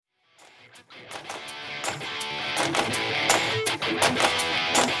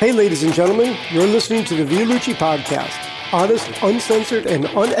Hey, ladies and gentlemen, you're listening to the Vialucci podcast. Honest, uncensored, and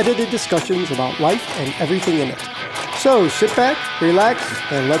unedited discussions about life and everything in it. So sit back, relax,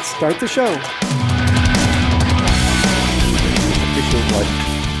 and let's start the show.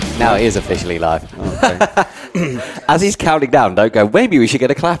 Now it is officially live. Okay. As he's counting down, don't go, maybe we should get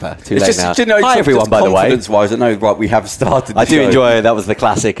a clapper. Too late now. Hi, everyone, by the way. Confidence-wise, I know, right, we have started the I do show. enjoy, that was the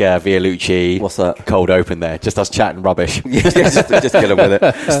classic Vialucci. What's that? Cold open there. Just us chatting rubbish. Yeah, just get on with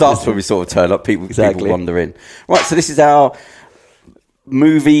it. Starts when we sort of turn up, people wander in. Right, so this is our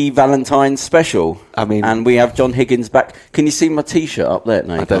movie Valentine's special. And we have John Higgins back. Can you see my T-shirt up there?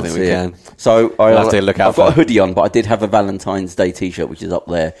 No, I don't think we can. So I'll have to look out I've got a hoodie on, but I did have a Valentine's Day T-shirt, which is up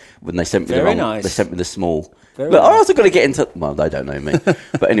there when they sent me They sent me the small. But I also got to get into. Well, they don't know me,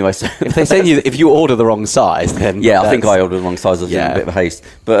 but anyway. So if they send you, if you order the wrong size, then I think I ordered the wrong size. I was in a bit of a haste,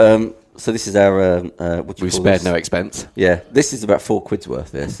 but so this is our. We've spared no expense. Yeah, this is about £4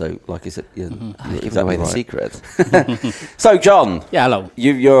 worth there. So, like I said, give away the secret. So, John, hello.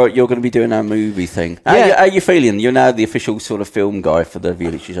 You're going to be doing our movie thing. How are you feeling? You're now the official sort of film guy for the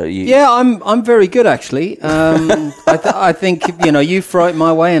Vialucci show. I'm very good actually. I think you throw it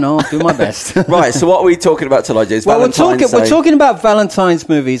my way and I'll do my best. Right. So, what are we talking about tonight? Is we're talking about Valentine's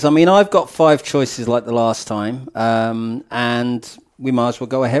movies. I mean, I've got 5 choices like the last time, and we might as well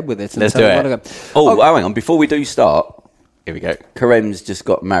go ahead with it. Let's do it. Hang on. Before we do start, here we go. Karem's just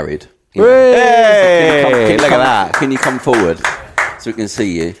got married. Hey! Look at that. Can you come forward so we can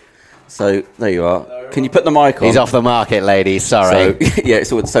see you? So, there you are. Can you put the mic on? He's off the market, ladies. Sorry.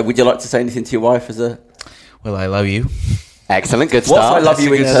 So would you like to say anything to your wife as a... Well, I love you. Excellent, good start. What's I love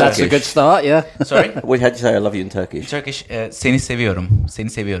you in Turkish? That's a good start, yeah. Sorry? How'd you say I love you in Turkish? Turkish, seni seviyorum. Seni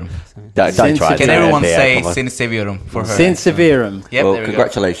seviyorum. Don't try. Can everyone say seni seviyorum for her? Seni seviyorum. Yep, well,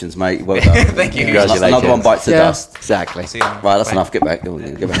 congratulations, mate. Well done. Thank you. Congratulations. Another one bites the dust. Exactly. Right, that's enough. Get back. Give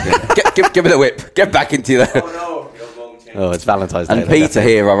me the whip. Get back into there. Oh, it's Valentine's Day. And Peter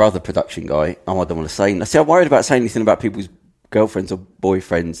here, our other production guy. I don't want to say. See, I'm worried about saying anything about people's girlfriends or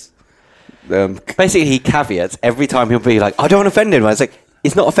boyfriends. Basically, he caveats every time. He'll be like, I don't want to offend anyone. It's like,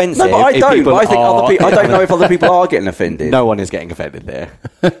 it's not offensive. No, but I don't. But I think other people. I don't know if other people are getting offended. No one is getting offended there.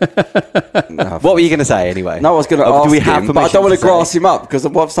 What were you going to say anyway? No, I was going to ask him, but I don't want to grass him up because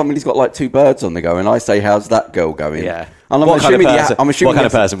what if somebody's got like 2 birds on the go and I say, how's that girl going? Yeah. And what kind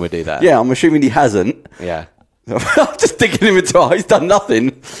of person would do that? Yeah, I'm assuming he hasn't. Yeah. I'm just digging him into he's done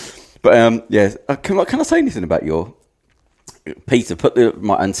nothing. But can I say anything about your... Peter,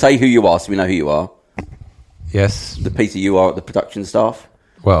 and say who you are so we know who you are. Yes. Peter, you are at the production staff?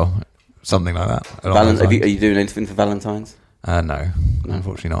 Well, something like that. Are you doing anything for Valentine's? No,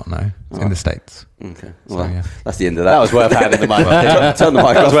 unfortunately not, no. It's in the States. Okay. Well, that's the end of that. That was worth having the mic. Turn the mic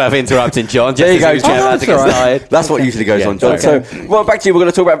off. That was worth interrupting John. There you go, John. That's what usually goes on, John. Okay. So, back to you. We're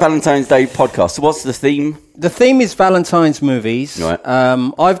going to talk about Valentine's Day podcast. So what's the theme? The theme is Valentine's movies. Right.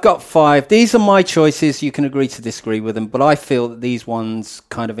 I've got 5. These are my choices. You can agree to disagree with them, but I feel that these ones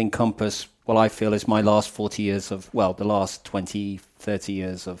kind of encompass what I feel is my last 40 years of, the last 20, 30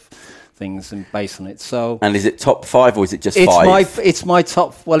 years of things and based on it. So, and is it top 5 or is it just 5? It's my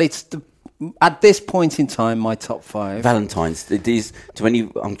top. Well, at this point in time, my top 5. Valentine's. I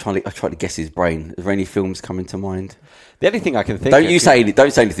try to guess his brain. Are there any films coming to mind? The only thing I can think. Don't say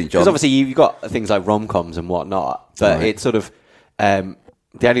anything, John. Because obviously you've got things like rom-coms and whatnot, but it's sort of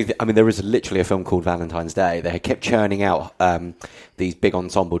there is literally a film called Valentine's Day. They kept churning out these big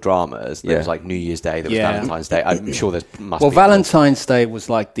ensemble dramas. There was like New Year's Day, there was Valentine's Day. I'm sure there must be. Well, Valentine's Day was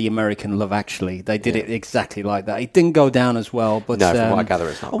like the American Love Actually. They did it exactly like that. It didn't go down as well, but no, from what I gather,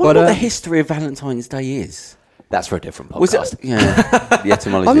 it's not. I wonder what the history of Valentine's Day is. That's for a different podcast. Was it? Yeah, the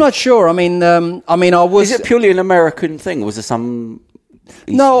etymology. I'm not sure. I mean, I was. Is it purely an American thing? Was there some?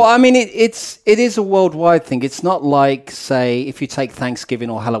 No, I mean it is a worldwide thing. It's not like, say, if you take Thanksgiving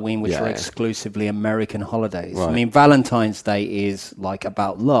or Halloween, which are exclusively American holidays. Right. I mean, Valentine's Day is like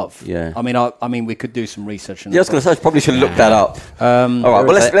about love. Yeah. I mean, we could do some research. I was going to say, I probably should have looked that up. All right,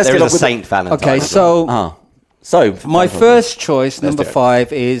 well, let's get on with Saint Valentine. Okay, so my first choice, number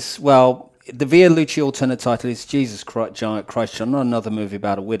 5, is the Vialucci alternate title is Jesus Christ, John, not another movie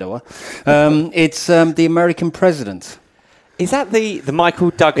about a widower. It's The American President. Is that the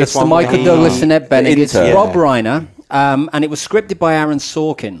Michael Douglas it's one? It's the Michael Douglas and Ed Benig. It's Rob Reiner, and it was scripted by Aaron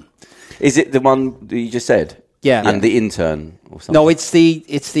Sorkin. Is it the one that you just said? Yeah. And The Intern or something? No, it's the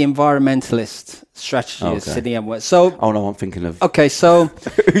environmentalist strategist sitting at So oh no, I'm thinking of. Okay, so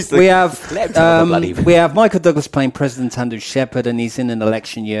we have Michael Douglas playing President Andrew Shepard, and he's in an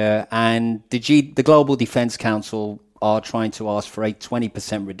election year, and the Global Defense Council are trying to ask for a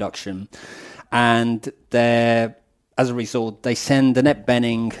 20% reduction. And as a result, they send Annette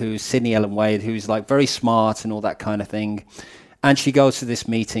Bening, who's Sidney Ellen Wade, who's like very smart and all that kind of thing. And she goes to this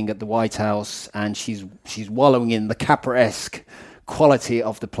meeting at the White House, and she's wallowing in the Capra-esque quality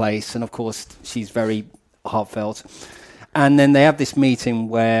of the place. And of course, she's very heartfelt. And then they have this meeting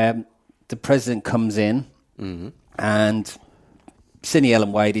where the president comes in, and Sidney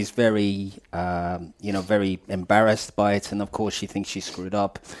Ellen Wade is very, very embarrassed by it. And of course, she thinks she screwed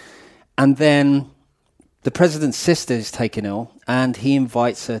up. And then the president's sister is taken ill, and he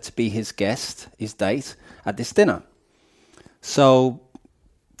invites her to be his guest, his date, at this dinner. So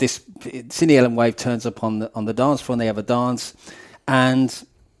this Sidney Ellen Wade turns up on the dance floor, and they have a dance. And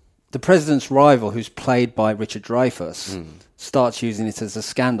the president's rival, who's played by Richard Dreyfuss, starts using it as a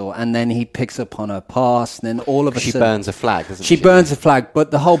scandal. And then he picks up on her past, and then all of a sudden... She burns a flag, doesn't she? She burns a flag, but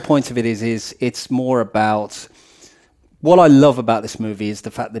the whole point of it is it's more about... What I love about this movie is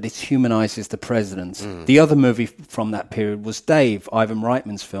the fact that it humanizes the president. The other movie from that period was Dave, Ivan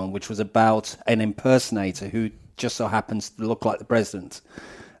Reitman's film, which was about an impersonator who just so happens to look like the president.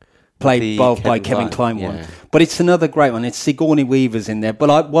 Played both by Kevin Kline. Yeah. But it's another great one. It's Sigourney Weaver's in there.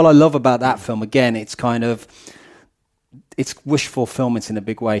 But what I love about that film, again, it's wish fulfillment in a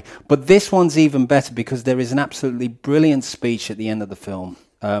big way. But this one's even better because there is an absolutely brilliant speech at the end of the film,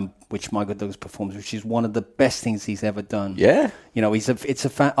 which Michael Douglas performs, which is one of the best things he's ever done. Yeah. You know,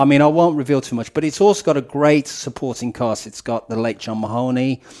 I mean, I won't reveal too much, but it's also got a great supporting cast. It's got the late John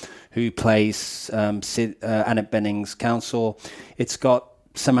Mahoney, who plays Annette Bening's counsel. It's got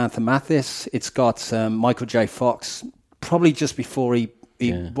Samantha Mathis. It's got Michael J. Fox, probably just before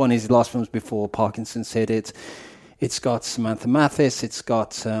one of his last films before Parkinson's hit it. It's got Samantha Mathis. It's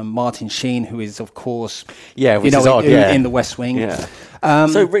got Martin Sheen, who is, of course, in The West Wing. Yeah.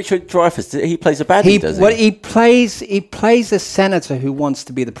 So Richard Dreyfuss, he plays a baddie, does he? Well, he plays a senator who wants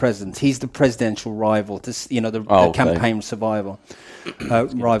to be the president. He's the presidential rival, the campaign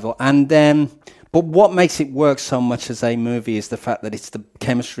rival. And then, but what makes it work so much as a movie is the fact that it's the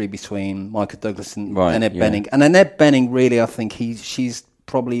chemistry between Michael Douglas and Annette Bening. And Annette Bening, really, I think she's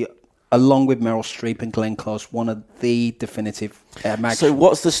probably, along with Meryl Streep and Glenn Close, one of the definitive actors. So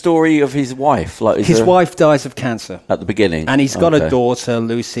what's the story of his wife? His wife dies of cancer. At the beginning? And he's got a daughter,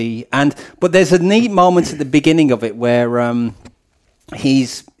 Lucy. But there's a neat moment at the beginning of it where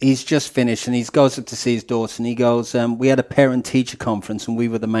he's just finished, and he goes up to see his daughter, and he goes, we had a parent-teacher conference, and we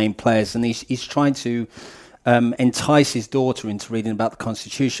were the main players, and he's trying to entice his daughter into reading about the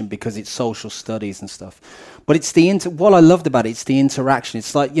Constitution because it's social studies and stuff. But it's what I loved about it's the interaction.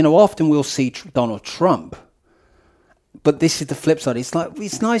 It's like, often we'll see Donald Trump, but this is the flip side. It's like,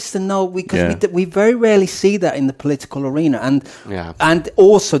 it's nice to know, because we very rarely see that in the political arena, and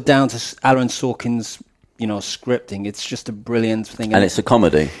also down to Aaron Sorkin's scripting. It's just a brilliant thing. And it's a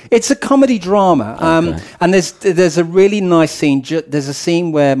comedy. It's a comedy drama. And there's a really nice scene. There's a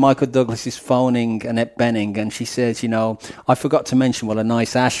scene where Michael Douglas is phoning Annette Bening, and she says, I forgot to mention what a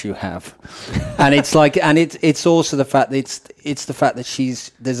nice ass you have. And it's like, and it's also the fact that it's the fact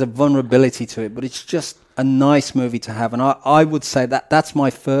that there's a vulnerability to it, but it's just a nice movie to have. And I would say that's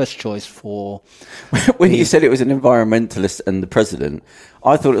my first choice for... When you said it was an environmentalist and the president,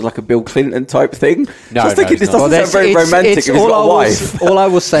 I thought it was like a Bill Clinton type thing. No, I was thinking, this doesn't sound very romantic if he's got a wife. All I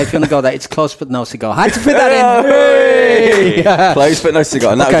will say, if you're going to go there, it's close but no cigar. I had to fit that in. Yeah. Close but no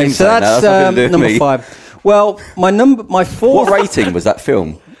cigar. No, okay, so that's number 5. Well, my fourth... What rating was that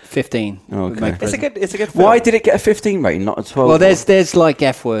film? 15. Okay. It's a good film. Why did it get a 15 rating, not a 12? Well, there's like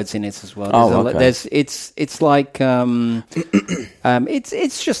F words in it as well. It's like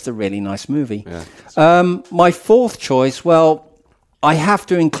it's just a really nice movie. Yeah. My fourth choice, well, I have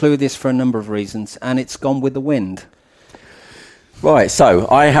to include this for a number of reasons, and it's Gone with the Wind. Right, so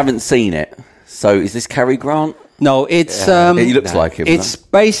I haven't seen it. So is this Cary Grant? No, it's... he looks like him. It's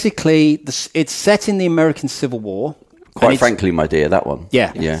basically... it's set in the American Civil War. Quite frankly, my dear, that one.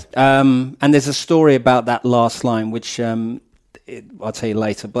 Yeah. Yeah. And there's a story about that last line, which I'll tell you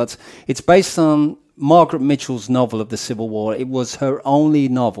later. But it's based on Margaret Mitchell's novel of the Civil War. It was her only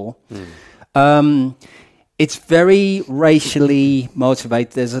novel. It's very racially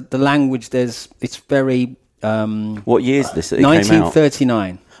motivated. There's the language. It's very... what year is this that it 1939.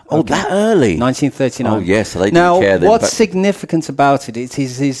 Came out? Oh, that early? 1939. Oh, yes, so they didn't care then. Now, what's significant about it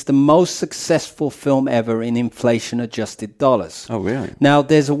is the most successful film ever in inflation-adjusted dollars. Oh, really? Now,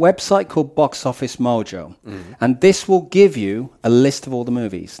 there's a website called Box Office Mojo, and this will give you a list of all the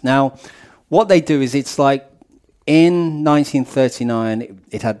movies. Now, what they do is it's like, in 1939,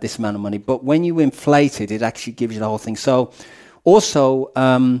 it had this amount of money, but when you inflate it, it actually gives you the whole thing. So, also...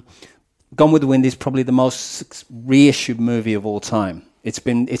 Gone with the Wind is probably the most reissued movie of all time. It's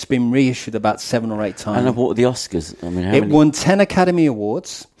been reissued about 7 or 8 times. And what were the Oscars? I mean, it won 10 Academy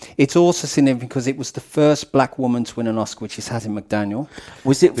Awards. It's also significant because it was the first black woman to win an Oscar, which is Hattie McDaniel.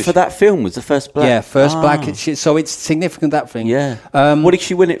 Was it for that film? Was the first black? Yeah, first black. So it's significant, that thing. Yeah. What did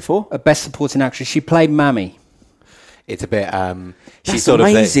she win it for? A Best Supporting Actress. She played Mammy. It's a bit. She's sort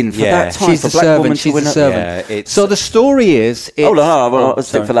amazing of for that time. She's for the black servant. woman She's to win the servant. Yeah, so the story is. Hold on, I'll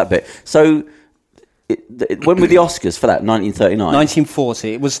stick for that bit. So. When were the Oscars for that? 1939?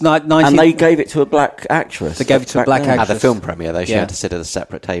 1940. It was and they gave it to a black actress. They gave it to a black actress. At the film premiere, though, she had to sit at a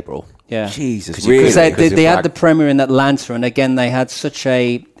separate table. Yeah. Jesus, really? Because they had the the premiere in Atlanta, and again, they had such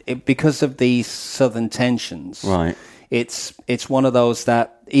because of these southern tensions. Right. It's one of those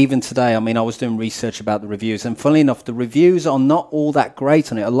that even today, I mean, I was doing research about the reviews, and funnily enough, the reviews are not all that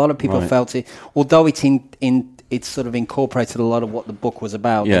great on it. A lot of people felt it, although it sort of incorporated a lot of what the book was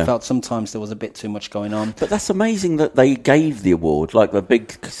about. They felt sometimes there was a bit too much going on. But that's amazing that they gave the award, like the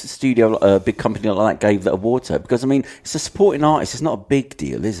big studio, big company like that gave that award to her. Because, I mean, it's a supporting artist. It's not a big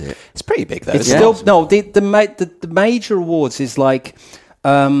deal, is it? It's pretty big, though. It's still, no, the major awards is like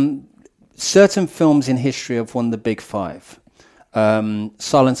certain films in history have won the Big Five.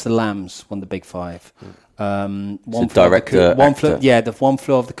 Silence of the Lambs won the Big Five. The One Floor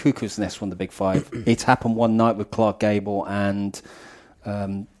of the Cuckoo's Nest won the Big Five. It happened one night with Clark Gable, and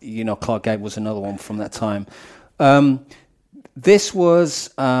Clark Gable was another one from that time. This was,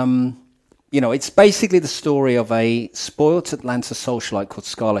 it's basically the story of a spoilt Atlanta socialite called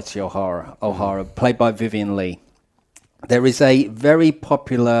Scarlett O'Hara, played by Vivian Leigh. There is a very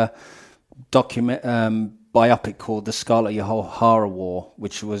popular biopic called The Scarlett O'Hara War,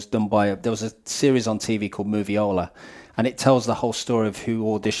 which was done there was a series on TV called Moviola, and it tells the whole story of who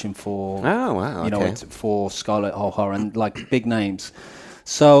auditioned for for Scarlett O'Hara, and like big names.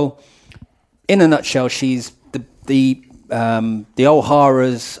 So in a nutshell, she's the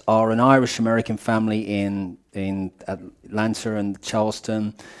O'Haras are an Irish American family in Atlanta and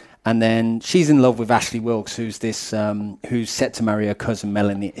Charleston. And then she's in love with Ashley Wilkes, who's who's set to marry her cousin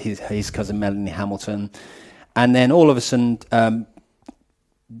Melanie, his cousin Melanie Hamilton. And then all of a sudden,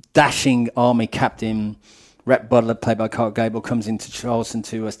 dashing army captain Rhett Butler, played by Clark Gable, comes into Charleston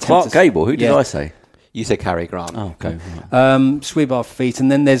to us. Clark Gable? Who did I say? You said Cary Grant. Oh, okay. Sweep off feet,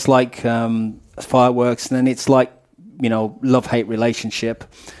 and then there's like fireworks, and then it's like love-hate relationship.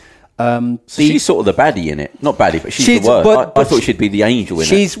 So she's sort of the baddie in it. Not baddie, but she's the worst. I thought she'd be the angel in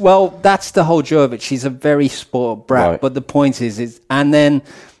it. Well, that's the whole joy of it. She's a very spoiled brat. Right. But the point is, and then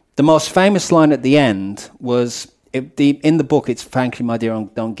the most famous line at the end was, in the book, it's "Frankly, my dear,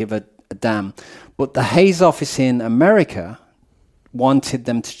 don't give a damn." But the Hayes office in America wanted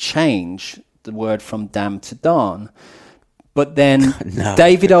them to change the word from damn to darn. But then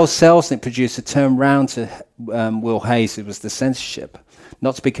David O. Selznick, producer, turned round to Will Hayes, who was the censorship.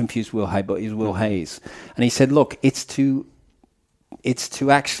 Not to be confused with Will Hayes, but he's Will Hayes. And he said, look, it's to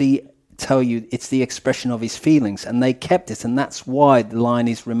actually tell you, it's the expression of his feelings. And they kept it, and that's why the line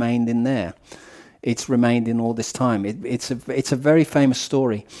is remained in there. It's remained in all this time. It's a very famous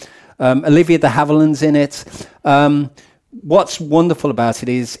story. Olivia de Havilland's in it. What's wonderful about it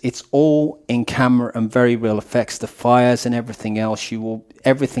is it's all in camera and very real effects. The fires and everything else,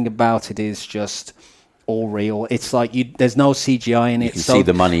 everything about it is just all real. It's like there's no CGI in it. You can see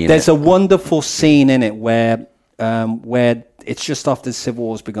the money in it. There's a wonderful scene in it where it's just after the Civil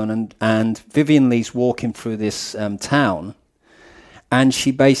War's begun, and Vivian Leigh's walking through this town, and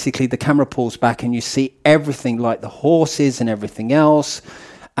she basically, the camera pulls back and you see everything, like the horses and everything else,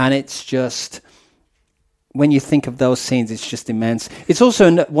 and it's just, when you think of those scenes, it's just immense. It's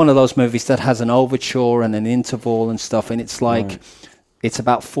also one of those movies that has an overture and an interval and stuff, and it's like, it's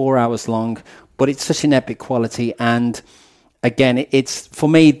about 4 hours long, but it's such an epic quality. And again, it's, for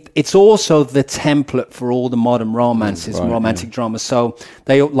me, it's also the template for all the modern romances and romantic dramas. So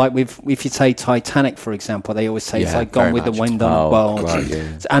they, like, if you say Titanic, for example, they always say it's like Gone with the Wind on a Boat.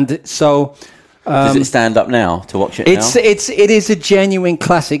 Right, and so... does it stand up now to watch it now? It is a genuine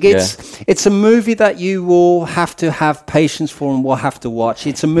classic. It's a movie that you will have to have patience for and will have to watch.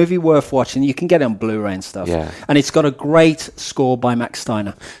 It's a movie worth watching. You can get it on Blu-ray and stuff. Yeah. And it's got a great score by Max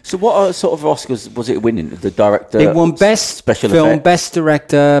Steiner. So what sort of Oscars was it winning? The director? It won Best Special Film, Effects, Best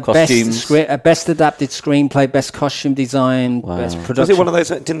Director, Costumes. Best Adapted Screenplay, Best Costume Design, Best Production. Was it one of those,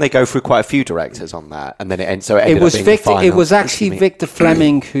 didn't they go through quite a few directors on that? And then it ended up being It was actually Victor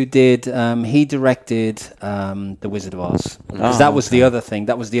Fleming who did, he directed The Wizard of Oz, because that was the other thing.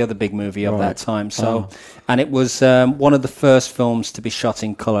 That was the other big movie of that time. So, and it was one of the first films to be shot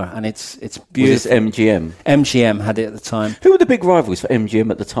in color, and it's beautiful. Was this MGM? MGM had it at the time. Who were the big rivals for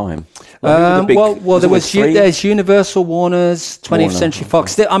MGM at the time? There's Universal, Warner's, 20th Century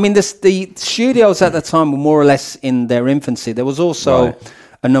Fox. The studios at the time were more or less in their infancy. There was also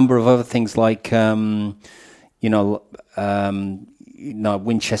a number of other things like,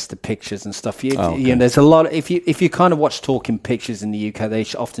 Winchester Pictures and stuff. There's a lot. If you kind of watch Talking Pictures in the UK, they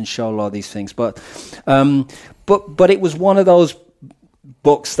often show a lot of these things. But it was one of those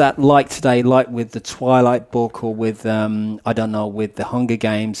books that, like today, like with the Twilight book or with with the Hunger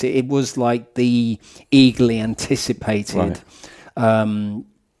Games, it was like the eagerly anticipated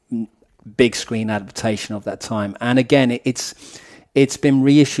big screen adaptation of that time. And again, it's been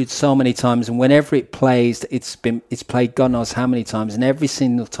reissued so many times, and whenever it plays, it's played God knows how many times, and every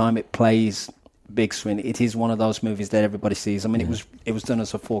single time it plays big screen, it is one of those movies that everybody sees. I mean, it was done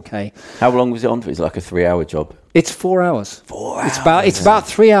as a 4K. How long was it on for? It's like a 3-hour job. It's 4 hours. 4 hours. It's about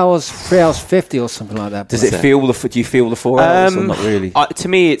 3 hours, 3 hours 50 or something like that. Does it feel do you feel the 4 hours or not really? To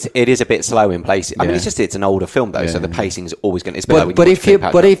me, it is a bit slow in places. I mean, it's an older film though, so the pacing is always going to.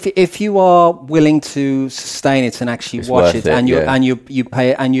 If you are willing to sustain it and actually watch it, and you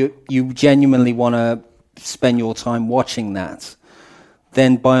pay and you genuinely want to spend your time watching that,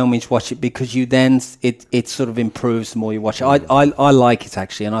 then by all means watch it, because you then it sort of improves the more you watch it. I like it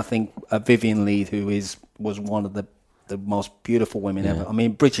actually, and I think Vivian Leigh, who was one of the most beautiful women ever. I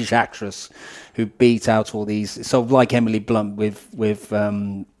mean, British actress who beat out all these. So like Emily Blunt with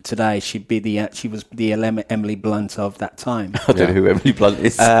today, she was the Emily Blunt of that time. I don't know who Emily Blunt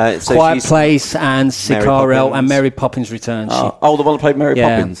is. Quiet Place and Sicario and Mary Poppins Returns. The one that played Mary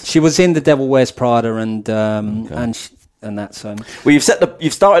Poppins. She was in The Devil Wears Prada and that. So, well,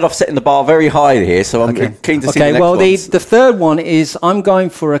 you've started off setting the bar very high here, so I'm keen to see the next ones. The third one is I'm going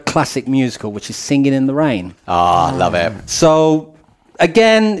for a classic musical, which is Singing in the Rain. Love it. So,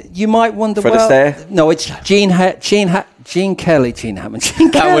 again, you might wonder. Fred Astaire? No, it's Gene Kelly.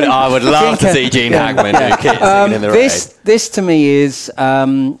 I would love to see Gene Hackman singing in the rain. This to me is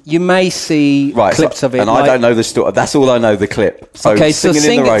you may see clips of it, and I don't know the story. That's all I know. The clip. So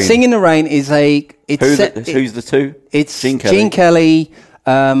Singing in the Rain is a. Who's the two? It's Gene Kelly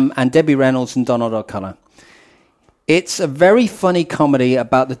and Debbie Reynolds and Donald O'Connor. It's a very funny comedy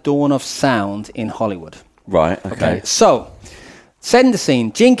about the dawn of sound in Hollywood. Right. Okay. So, setting the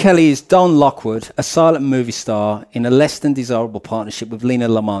scene, Gene Kelly is Don Lockwood, a silent movie star in a less than desirable partnership with Lena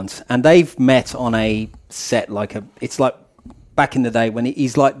Lamont, and they've met on a set it's like back in the day when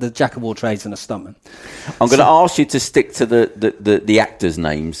he's like the jack of all trades and a stuntman. I'm going to ask you to stick to the actors'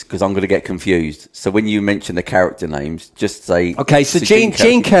 names, because I'm going to get confused. So when you mention the character names, just say. Okay, so Gene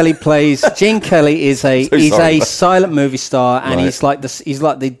Kelly plays. Gene Kelly is a silent movie star, and he's like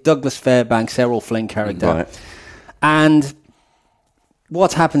the Douglas Fairbanks, Errol Flynn character. Right. And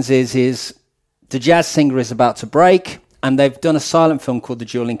what happens is the jazz singer is about to break, and they've done a silent film called The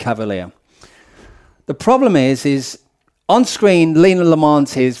Dueling Cavalier. The problem is on screen, Lena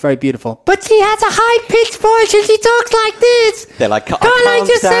Lamont is very beautiful, but she has a high-pitched voice and she talks like this. They're like, I can't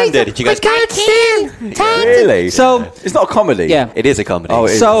stand it. She goes, I can't stand it. Really? So it's not a comedy? Yeah. It is a comedy. Oh,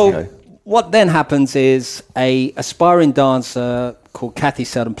 it is. So what then happens is a aspiring dancer called Kathy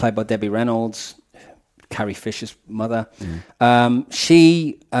Selden, played by Debbie Reynolds, Carrie Fisher's mother.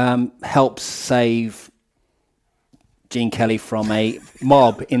 She helps save Gene Kelly from a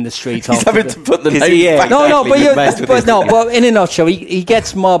mob in the street. He's having to put the name back. But in a nutshell, he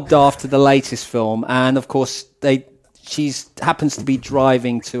gets mobbed after the latest film, and of course she happens to be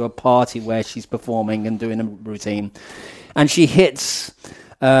driving to a party where she's performing and doing a routine, and she hits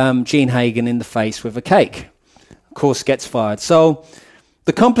Gene Hagen in the face with a cake. Of course, gets fired. So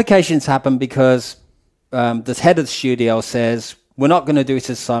the complications happen because the head of the studio says, we're not going to do it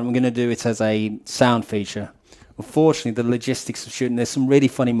as silent, we're going to do it as a sound feature. Unfortunately, the logistics of shooting, there's some really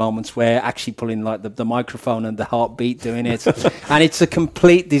funny moments where actually pulling like the microphone and the heartbeat doing it, and it's a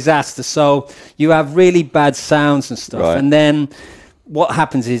complete disaster. So you have really bad sounds and stuff, right. And then what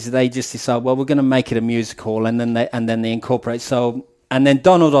happens is they just decide, well, we're going to make it a musical, and then they incorporate. So, and then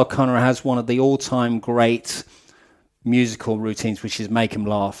Donald O'Connor has one of the all-time great musical routines, which is Make 'Em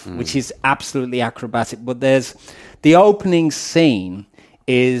Laugh, which is absolutely acrobatic. But there's the opening scene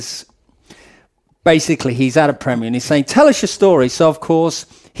is basically he's at a premiere and he's saying, tell us your story. So of course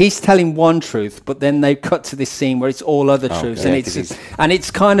he's telling one truth, but then they cut to this scene where it's all other truths. Yeah, and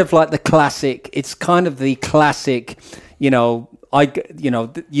it's kind of like the classic, you know,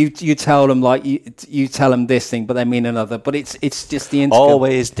 you tell them like you tell them this thing, but they mean another. But it's just the integral.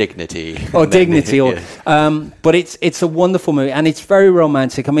 Always dignity. Or dignity, but it's a wonderful movie, and it's very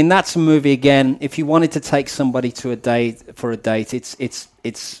romantic. I mean, that's a movie again. If you wanted to take somebody to a date,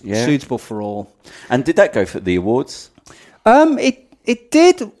 it's suitable for all. And did that go for the awards? It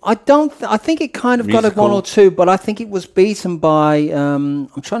did. I think it kind of got a 1 or 2, but I think it was beaten by. I'm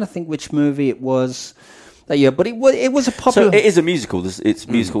trying to think which movie it was that year, but it was a popular. So it is a musical. It's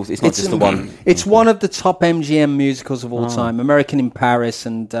musical. It's not just the one. It's one of the top MGM musicals of all time. American in Paris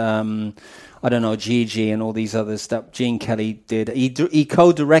and I don't know, Gigi and all these others that Gene Kelly did. He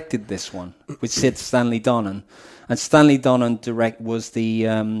co-directed this one with Stanley Donen, and Stanley Donen was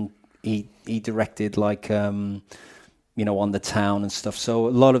the he directed like. On the town and stuff. So a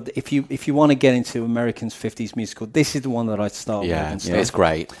lot of if you want to get into American's 50s musical, this is the one that I'd start with. And stuff. It's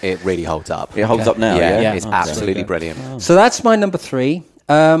great. It really holds up. It holds up now. Yeah. It's absolutely brilliant. Oh. So that's my number 3.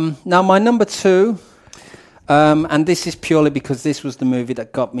 Now my number 2, and this is purely because this was the movie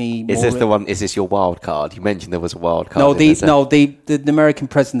that got me. Is this the one? Is this your wild card? You mentioned there was a wild card. No, the American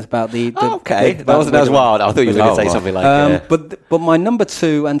president about the. That wasn't as wild. I thought you were going to say something like. But my number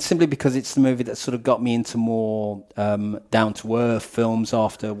 2, and simply because it's the movie that sort of got me into more down to earth films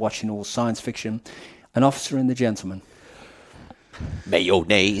after watching all science fiction, An Officer and the Gentleman.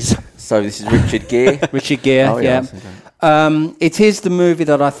 Mayonnaise. So this is Richard Gere. Richard Gere. Oh, yeah. Okay. It is the movie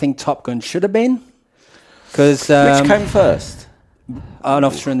that I think Top Gun should have been. Which came first? An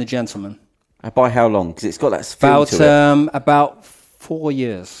Officer and the Gentleman. By how long? Because it's got that feel to it. About 4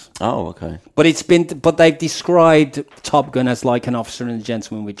 years. Oh, okay. But they've described Top Gun as like An Officer and a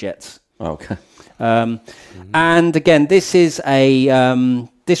Gentleman with jets. Okay. And again, this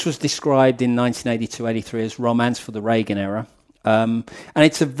was described in 1982-83 as romance for the Reagan era. And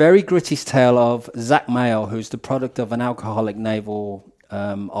it's a very gritty tale of Zach Mayo, who's the product of an alcoholic naval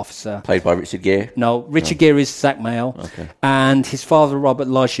officer. Played by Richard Gere? No, Richard Gere is Zach Mayo. Okay. And his father, Robert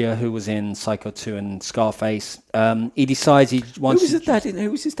Loggia, who was in Psycho 2 and Scarface, he decides he wants... Who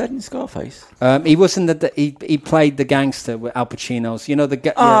was his dad in Scarface? He wasn't he played the gangster with Al Pacino's. You know the...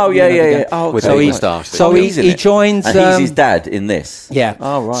 yeah. Oh, okay. With the moustache. So he joins... And he's his dad in this? Yeah.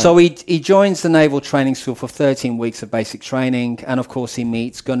 Oh, right. So he joins the Naval Training School for 13 weeks of basic training. And, of course, he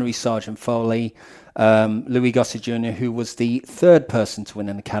meets Gunnery Sergeant Foley, Louis Gossett Jr., who was the third person to win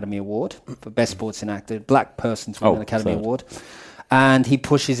an Academy Award for Best Supporting Actor, black person to win an Academy Award. And he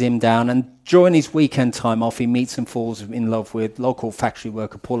pushes him down. And during his weekend time off, he meets and falls in love with local factory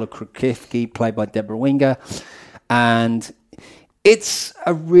worker Paula Krukivsky, played by Deborah Winger. And it's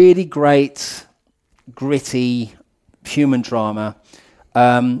a really great, gritty human drama.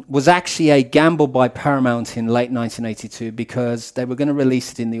 Was actually a gamble by Paramount in late 1982 because they were going to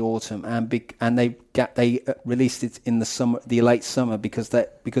release it in the autumn and they released it in the late summer because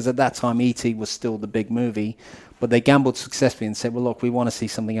at that time E.T. was still the big movie, but they gambled successfully and said, well, look, we want to see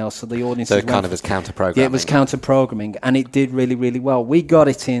something else. So the audience kind of as counter-programming. Yeah, it was counter-programming, and it did really, really well. We got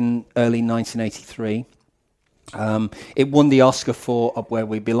it in early 1983. It won the Oscar for Up Where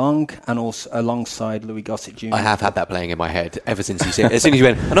We Belong, and also alongside Louis Gossett Jr. I have had that playing in my head ever since you said. As soon as you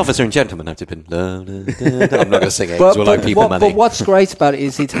went, An Officer and Gentleman, I've just been. I'm not going to sing it. But what's great about it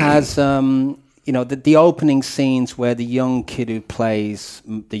is it has, the opening scenes where the young kid who plays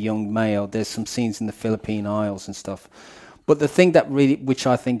the young male. There's some scenes in the Philippine Isles and stuff. But the thing that really, which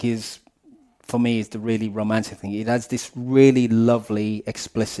I think is, for me, is the really romantic thing. It has this really lovely,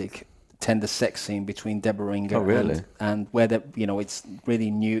 explicit, tender sex scene between Deborah Winger and where it's really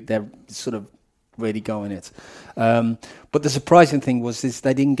new. They're sort of really going it. But the surprising thing was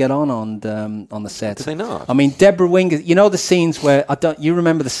they didn't get on the set. Did they not? I mean, Deborah Winger. You know the scenes where you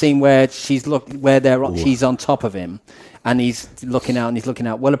remember the scene where she's she's on top of him. And he's looking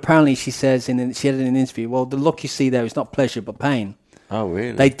out. Well, apparently she says she had in an interview. Well, the look you see there is not pleasure but pain. Oh,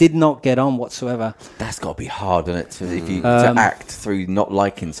 really? They did not get on whatsoever. That's got to be hard, isn't it? To act through not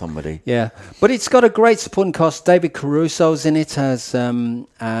liking somebody. Yeah, but it's got a great supporting cast. David Caruso's in it as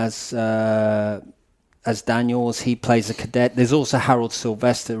Daniels. He plays a cadet. There's also Harold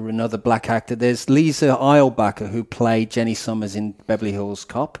Sylvester, another black actor. There's Lisa Eilbacher, who played Jenny Summers in Beverly Hills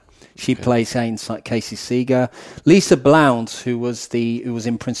Cop. She plays Casey Seeger. Lisa Blount, who was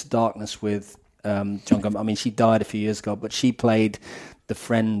in Prince of Darkness with John Gump. I mean, she died a few years ago, but she played the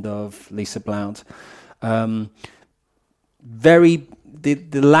friend of Lisa Blount. The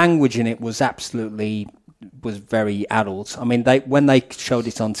language in it was very adult. I mean, when they showed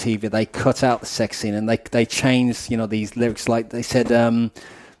it on TV, they cut out the sex scene and they changed, these lyrics. Like they said, in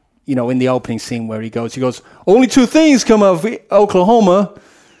the opening scene where he goes, only two things come out of Oklahoma.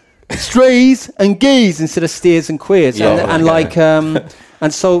 strays and gays instead of steers and queers,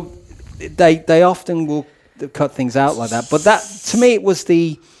 and so they often will cut things out like that. But that, to me, it was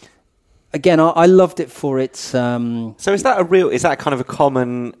again, I loved it for its. So is that kind of a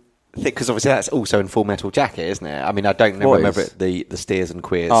common thing? Because obviously that's also in Full Metal Jacket, isn't it? I mean, I don't remember the steers and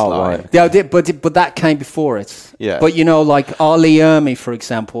queers line. Right. Yeah, but that came before it. Yeah. But like R. Lee Ermey, for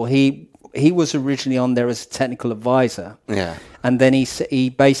example, he was originally on there as a technical advisor. Yeah. And then he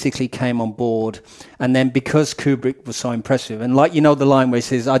basically came on board, and then because Kubrick was so impressive, and the line where he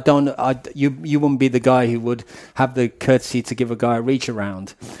says, you wouldn't be the guy who would have the courtesy to give a guy a reach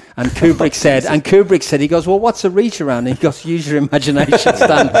around, and Kubrick said, he goes, well, what's a reach around? And he goes, use your imagination,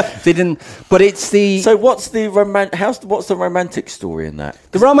 Stan. But it's the. So what's the romantic story in that?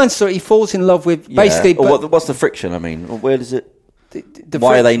 The romance story, he falls in love with basically. What's the friction? I mean, where does it?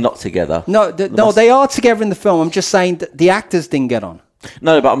 Why are they not together? No, they are together in the film. I'm just saying that the actors didn't get on.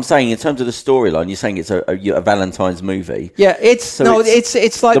 No, but I'm saying in terms of the storyline, you're saying it's a Valentine's movie. Yeah, it's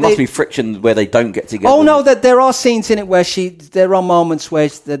like there must be friction where they don't get together. Oh no, that there are scenes in it where there are moments where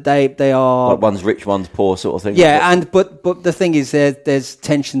they are like one's rich, one's poor, sort of thing. Yeah, but the thing is, there's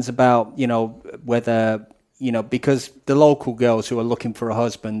tensions about whether. Because the local girls who are looking for a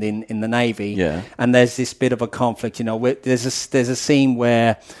husband in the Navy, and there's this bit of a conflict. There's a scene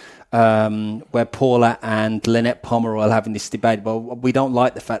where Paula and Lynette Pomeroy are having this debate. Well, we don't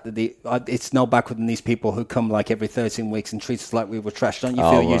like the fact that it's no backward than these people who come like every 13 weeks and treat us like we were trash. Don't you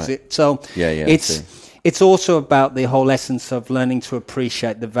feel use it? So it's also about the whole essence of learning to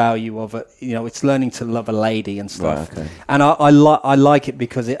appreciate the value of it. It's learning to love a lady and stuff. Right, okay. And I like it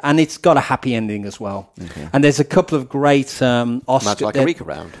because it's got a happy ending as well. Okay. And there's a couple of great Oscar. Like a week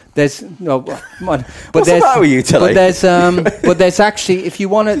around. There's no, but what's the matter with you, Tilly? But there's actually, if you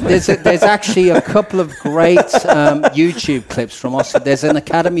want to, there's actually a couple of great YouTube clips from Oscar. There's an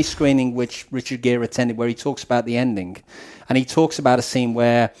Academy screening which Richard Gere attended where he talks about the ending, and he talks about a scene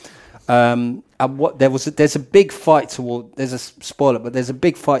where. There's a big fight there's a spoiler, but there's a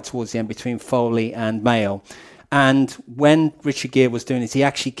big fight towards the end between Foley and Mayo. And when Richard Gere was doing it, he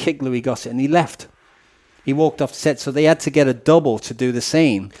actually kicked Louis Gossett and he left. He walked off the set, so they had to get a double to do the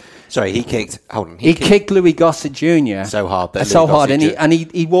scene. Sorry, he kicked Louis Gossett Jr. so hard, and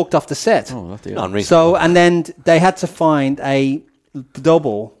he walked off the set. Oh, so and then they had to find a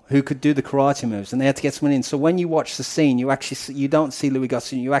double who could do the karate moves, and they had to get someone in. So when you watch the scene, you don't see Louis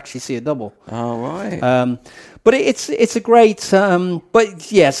Gossett, you actually see a double. Oh, right. But it's a great.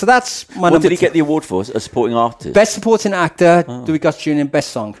 But yeah, so that's my. What did he get the award for? A supporting artist, best supporting actor, Louis Gossett Jr. and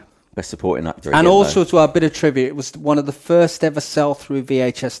best song. Best supporting actor. And also, as well, a bit of trivia, it was one of the first ever sell-through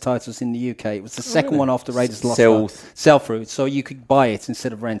VHS titles in the UK. It was the second one after Raiders Lost Ark. Sell-through, so you could buy it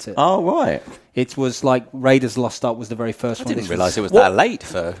instead of rent it. Oh, right. It was like Raiders Lost Ark was the very first one. I didn't realise it was that late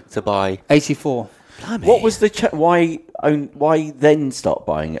to buy. 84. Blimey. What was why then start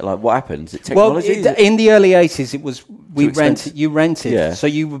buying it? Like, what happened? Is it technology? Well, in the early 80s, it was you rented. Yeah. So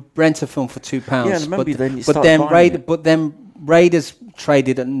you would rent a film for £2. Yeah, I remember then you started buying it. But then Raiders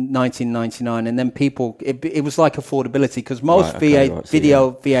traded at 19.99, and then people it was like affordability because most VHS at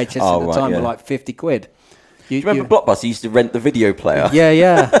the time were like £50. Do you remember Blockbuster used to rent the video player?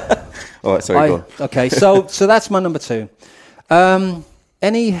 Yeah. All right, sorry, go on. Okay, so that's my number 2.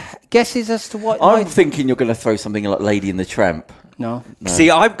 Any guesses as to what? I'm thinking you're going to throw something like Lady and the Tramp. No.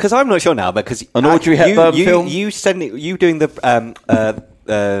 See, because I'm not sure now because an Audrey Hepburn film. You doing the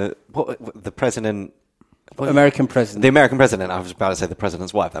president. American president. The American president. I was about to say the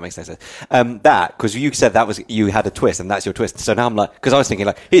president's wife. That makes no sense. That, because you said you had a twist, and that's your twist. So now I'm like, because I was thinking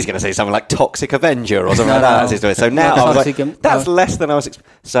like he's going to say something like Toxic Avenger or something like that. That's his twist. So now I was like, that's less than I was.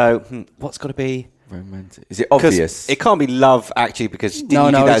 So what's got to be romantic? Is it obvious? It can't be Love Actually because you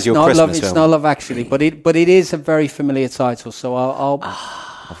do that as your Christmas film. It's not Love Actually, but it is a very familiar title. So I'll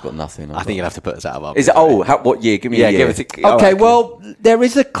I've got nothing. I think you'll have to put us out of our. Is it? What year? Give me a year. Give it okay, well, there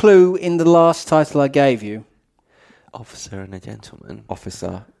is a clue in the last title I gave you. Officer and a Gentleman.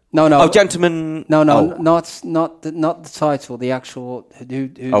 Officer. No. Oh, Gentleman. No, not the title. The actual who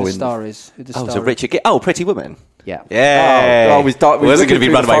the star is. Who the star so Richard. Pretty Woman. Yeah. Yeah. We're going to be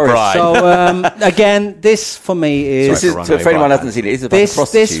run by pride. So again, this for me is. For anyone who hasn't seen it, it's about a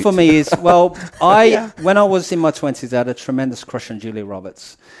prostitute. This for me is when I was in my 20s, I had a tremendous crush on Julia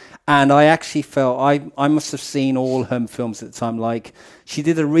Roberts. And I actually felt I must have seen all her films at the time. Like she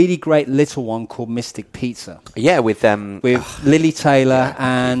did a really great little one called Mystic Pizza. Yeah, with Lily Taylor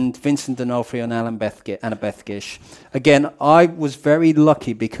and Vincent D'Onofrio and Anna Beth Gish. Again, I was very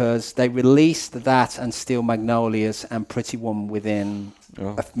lucky because they released that and Steel Magnolias and Pretty Woman within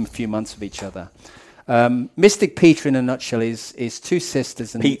a few months of each other. Mystic Pizza in a nutshell is two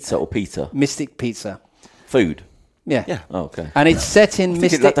sisters. And pizza or pizza? Mystic Pizza. Food. Yeah. Oh, okay. And it's set in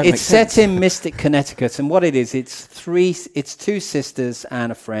Mystic. It's set in Mystic, Connecticut, and what it is, it's two sisters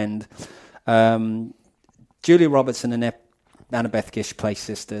and a friend. Julia Roberts and Annabeth Gish play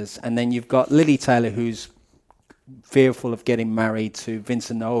sisters, and then you've got Lily Taylor, who's fearful of getting married to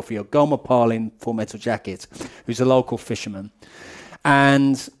Vincent D'Onofrio, Gomer Pyle in Full Metal Jacket, who's a local fisherman,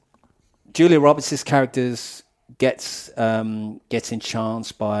 and Julia Roberts' character gets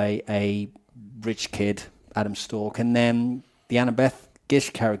enchanted by a rich kid, Adam Stork, and then the Annabeth Gish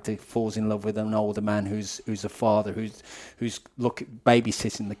character falls in love with an older man who's a father who's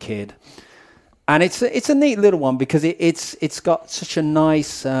babysitting the kid, and it's a neat little one because it's got such a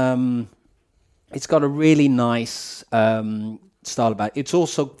nice it's got a really nice style about it. It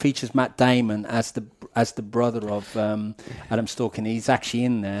also features Matt Damon as the brother of Adam Stork, and he's actually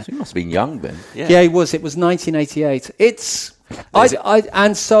in there. So he must have been young then. Yeah, he was. It was 1988.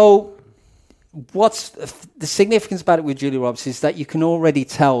 And so. What's the significance about it with Julia Roberts is that you can already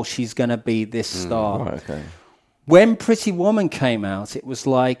tell she's going to be this star. Right, okay. When Pretty Woman came out, it was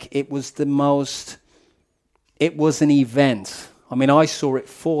an event. I mean, I saw it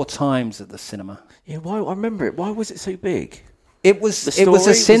 4 times at the cinema. Yeah, why? I remember it. Why was it so big? It was a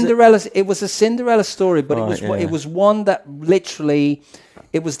Cinderella story, but it was one that literally.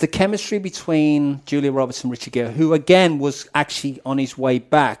 It was the chemistry between Julia Roberts and Richard Gere, who again was actually on his way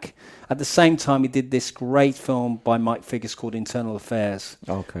back. At the same time, he did this great film by Mike Figgis called Internal Affairs,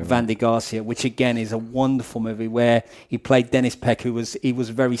 Vandy Garcia, which again is a wonderful movie where he played Dennis Peck, who was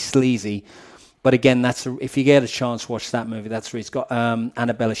very sleazy. But again, if you get a chance, watch that movie. That's where it's got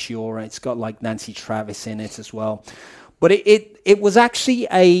Annabella Sciorra. It's got like Nancy Travis in it as well. But it was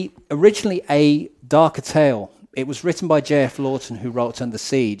actually originally a darker tale. It was written by J.F. Lawton, who wrote Under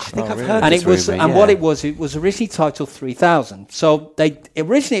Siege. I think I've heard this movie, and what it was originally titled 3000. So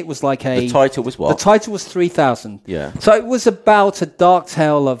originally it was like The title was what? The title was 3000. Yeah. So it was about a dark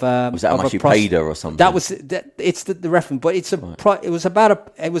tale of. Was that how much you paid her or something? That was it's the reference, but it was a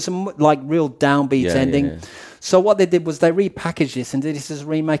like real downbeat ending. Yeah. So what they did was they repackaged this and did this as a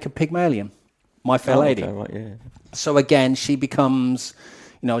remake of Pygmalion, My Fair Lady. Okay, right, yeah. So again, she becomes,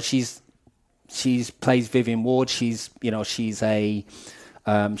 she plays Vivian Ward. She lives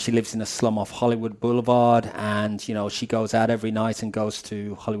in a slum off Hollywood Boulevard, and she goes out every night and goes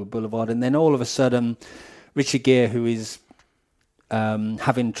to Hollywood Boulevard, and then all of a sudden, Richard Gere, who is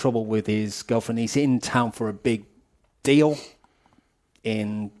having trouble with his girlfriend, he's in town for a big deal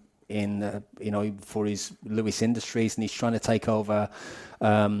for his Lewis Industries, and he's trying to take over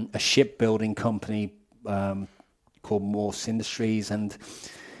a shipbuilding company called Morse Industries, and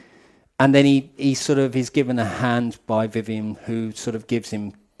then he sort of is given a hand by Vivian, who sort of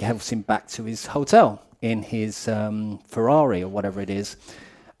helps him back to his hotel in his Ferrari or whatever it is.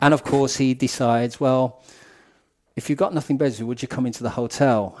 And of course he decides, well, if you've got nothing better to do, would you come into the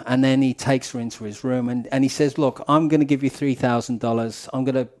hotel? And then he takes her into his room and he says, look, I'm going to give you $3,000.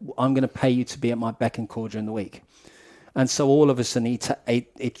 I'm going to pay you to be at my beck and call during the week. And so all of a sudden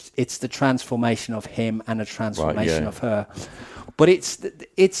it's the transformation of him and a transformation of her. But it's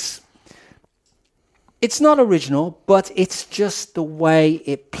not original, but it's just the way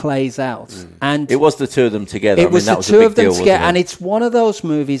it plays out. Mm. And it was the two of them together. That was a big deal, wasn't it? And it's one of those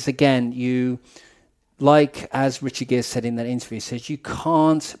movies, again, as Richard Gere said in that interview, he says, you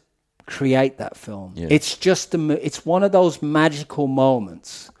can't create that film. Yeah. It's just it's one of those magical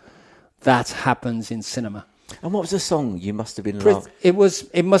moments that happens in cinema. And what was the song? You Must Have Been Loved? It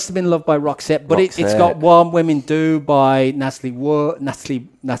Must Have Been Loved by Roxette, but it's got What Women Do by Natalie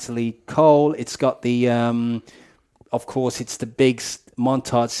Cole. It's got the, of course, it's the big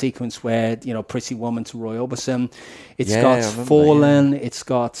montage sequence where, Pretty Woman to Roy Orbison. It's got Fallen. It's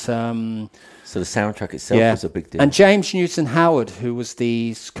got... so the soundtrack itself was a big deal. And James Newton Howard, who was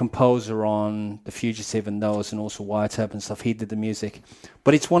the composer on The Fugitive and those, and also Wyatt Earp and stuff, he did the music.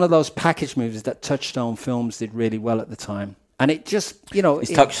 But it's one of those package movies that Touchstone Films did really well at the time. And it just, Is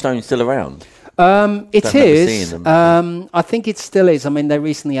Touchstone still around? It is. I think it still is. I mean, they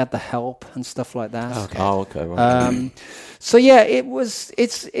recently had The Help and stuff like that. Okay. Oh, okay. Right. So yeah, it's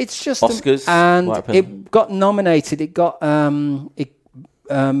just Oscars, and it got nominated. It got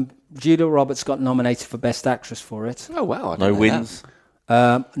Julia Roberts got nominated for Best Actress for it. Oh wow! No wins.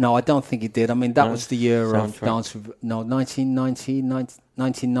 No, I don't think it did. I mean, that was the year of Dance with... No,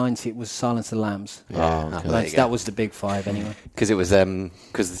 1990, it was Silence of the Lambs. Yeah. Oh, okay. That was the big five, anyway. Because it was...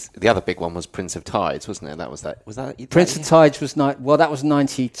 Because the other big one was Prince of Tides, wasn't it? Was that Prince of Tides was... that was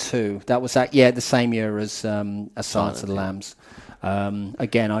 92. That was, the same year as Silence of the Lambs.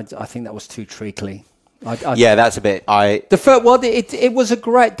 Again, I think that was too treacly. Yeah, that's a bit. It was a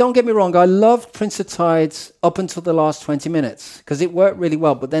great. Don't get me wrong. I loved Prince of Tides up until the last 20 minutes because it worked really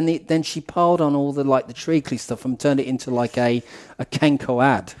well. But then she piled on all the treacly stuff and turned it into like a Kenko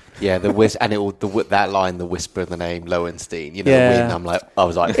ad. Yeah, that line, the whisper of the name Lowenstein. You know, the win. I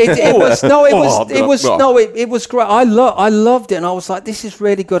was like, it was great. I loved it, and I was like, this is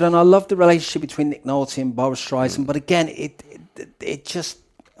really good, and I loved the relationship between Nick Nolte and Barbra Streisand. But again, it just.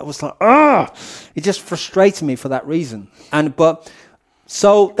 I was like, it just frustrated me for that reason.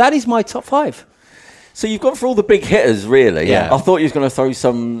 So that is my top 5. So you've gone for all the big hitters, really. Yeah. I thought you was going to throw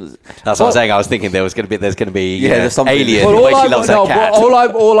some. That's what I'm saying. I was thinking there's going to be there's something. Alien.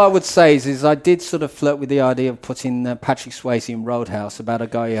 All I would say is I did sort of flirt with the idea of putting Patrick Swayze in Roadhouse about a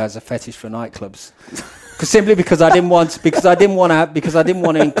guy who has a fetish for nightclubs. Simply because I didn't want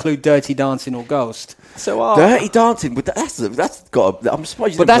to include Dirty Dancing or Ghost. So Dirty Dancing, but that's got. I'm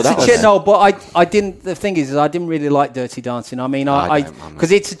surprised. But that's a shit. No, but I didn't. The thing is I didn't really like Dirty Dancing. I mean,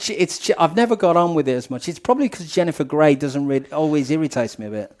 because I've never got on with it as much. It's probably because Jennifer Grey doesn't really always irritates me a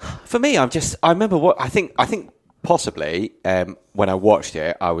bit. For me, I remember what I think. Possibly, when I watched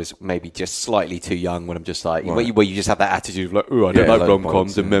it, I was maybe just slightly too young. When I'm just like, where you just have that attitude of like, oh, I don't like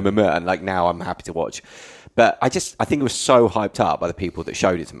rom-coms and and like now I'm happy to watch. But I think it was so hyped up by the people that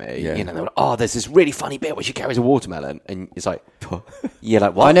showed it to me. Yeah. You know, they were like, there's this really funny bit where she carries a watermelon, and it's like,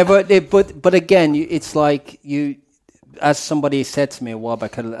 like what? I never did, but again, it's like you. As somebody said to me a while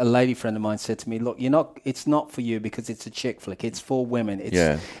back, a lady friend of mine said to me, "Look, it's not for you because it's a chick flick. It's for women.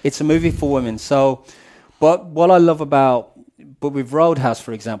 It's a movie for women." So. But what I love with Roadhouse,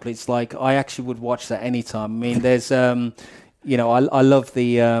 for example, it's like I actually would watch that anytime. I mean, there's, I love all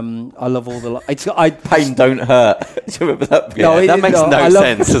the. Pain don't hurt. Do you remember that? That makes no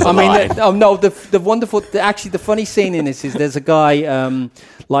sense. The wonderful, the funny scene in this is there's a guy,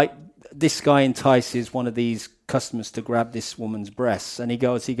 like this guy entices one of these customers to grab this woman's breasts, and he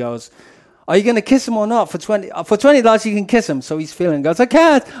goes. Are you going to kiss him or not? For $20 you can kiss him. So he's feeling. Goes, I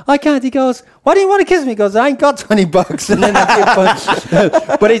can't. He goes, why do you want to kiss me? He goes, I ain't got $20. And then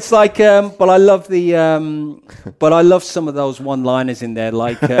but it's like, but I love some of those one-liners in there.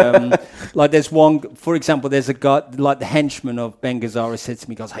 Like there's one, for example, there's a guy like the henchman of Ben Gazzara said to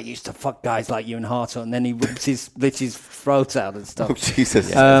me, goes, I used to fuck guys like you in Heartthrob, and then he rips his throat out and stuff. Oh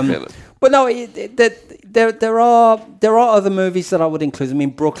Jesus! But no, there are other movies that I would include. I mean,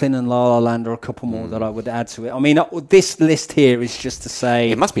 Brooklyn and La La Land are a couple more that I would add to it. I mean, this list here is just to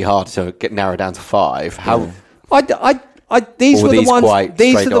say it must be hard to get narrowed down to 5. How? These were the ones.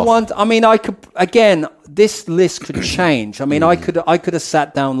 These are the ones. I mean, I could again. This list could change. I mean, I could have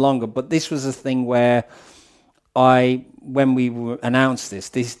sat down longer, but this was a thing where when we announced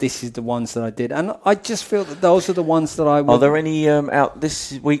this is the ones that I did, and I just feel that those are the ones that I would. Are there any out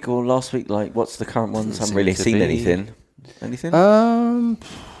this week or last week? Like, what's the current ones? I haven't really seen anything. Anything?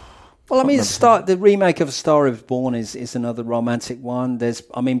 Well, I mean, the remake of A Star Is Born is another romantic one.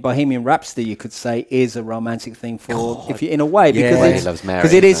 Bohemian Rhapsody, you could say, is a romantic thing for if you in a way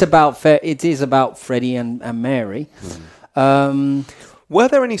because it is about Freddie and Mary. Were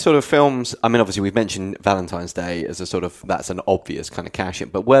there any sort of films? I mean, obviously we've mentioned Valentine's Day as that's an obvious kind of cash in.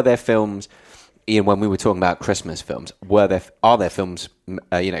 But were there films, Ian, when we were talking about Christmas films? Are there films?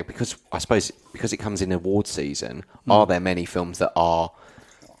 Because I suppose because it comes in award season, are there many films that are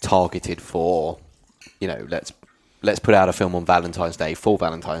targeted for, let's put out a film on Valentine's Day for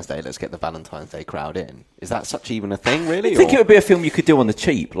Valentine's Day. Let's get the Valentine's Day crowd in. Is that such even a thing, really? I think it would be a film you could do on the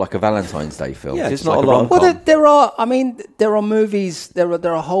cheap, like a Valentine's Day film. Yeah, it's not like a lot. Well, there are. I mean, there are movies. There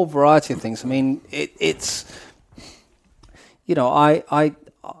are a whole variety of things. I mean, it's. There's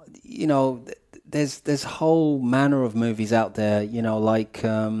a whole manner of movies out there. Like.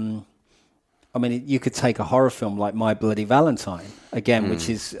 I mean, you could take a horror film like My Bloody Valentine again,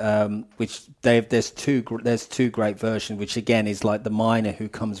 there's two great versions, which again is like the miner who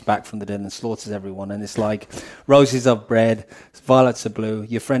comes back from the dead and slaughters everyone, and it's like roses are red, violets are blue,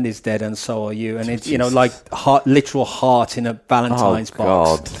 your friend is dead, and so are you, and it's like literal heart in a Valentine's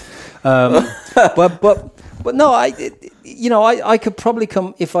box. But no, I could probably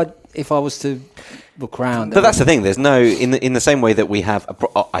come if I was to. But that's the thing. There's no in the same way that we have.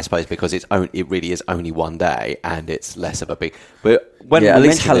 I suppose because it really is only one day, and it's less of a big. But when we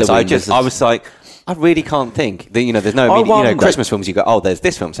mentioned this, I was like, I really can't think. There's no Christmas films. You go, there's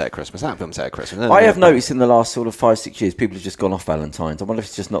this film set at Christmas, that film set at Christmas. I have noticed in the last sort of 5-6 years, people have just gone off Valentine's. I wonder if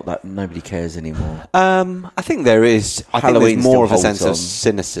it's just not that nobody cares anymore. I think there is. I think there's more of a sense of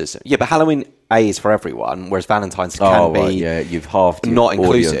cynicism. Yeah, but Halloween is for everyone, whereas Valentine's can be. Yeah, you've halved not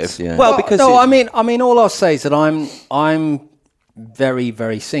audience, inclusive. Yeah. I mean, all I'll say is that I'm very,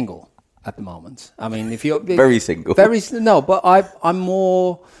 very single. at the moment. I mean, if you're very single, but I'm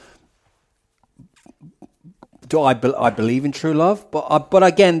more. I believe in true love, but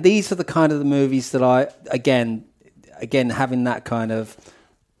again, these are the kind of the movies that I again having that kind of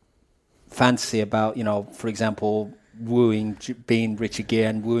fantasy about, for example, being Richard Gere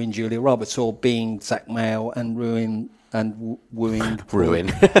and wooing Julia Roberts, or being Zach Mayo and wooing Paula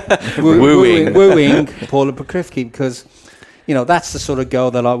Pokrivsky, because that's the sort of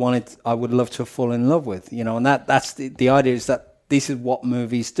girl that I would love to have fallen in love with, and that's the idea, is that this is what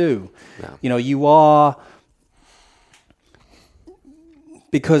movies do. Yeah. You are,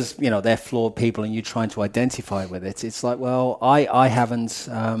 because they're flawed people and you're trying to identify with it. It's like, well, I haven't,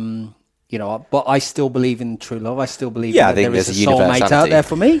 but I still believe in true love. I still believe that there is a soulmate out there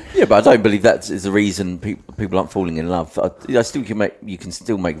for me. Yeah, but I don't believe that is the reason people aren't falling in love. You can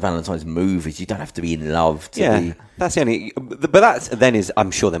still make Valentine's movies. You don't have to be in love to be. That's the only. But that's then is.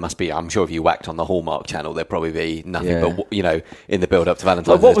 I'm sure there must be. I'm sure if you whacked on the Hallmark Channel, there'd probably be nothing but in the build up to Valentine's.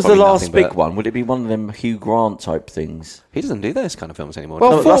 Like, what was the last big one? Would it be one of them Hugh Grant type things? He doesn't do those kind of films anymore.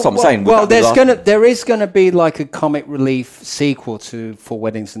 Well, that's what I'm saying. Well, there is gonna be like a comic relief sequel to For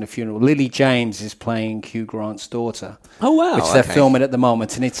Weddings and a Funeral. Lily James is playing Hugh Grant's daughter. Oh wow! Which they're filming at the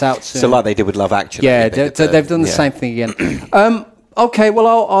moment, and it's out soon. So like they did with Love Actually. Yeah, they've done the same thing again. Okay, well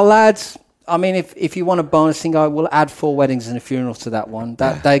I'll add. I mean, if you want a bonus thing, I will add 4 Weddings and a Funeral to that one.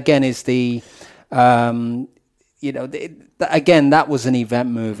 That again is the, again, that was an event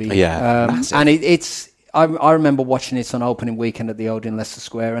movie. Yeah, and it's. I remember watching it on opening weekend at the Odeon Leicester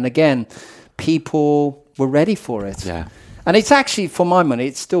Square, and again, people were ready for it. Yeah, and it's actually, for my money,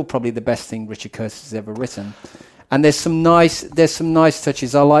 it's still probably the best thing Richard Curtis has ever written. And there's some nice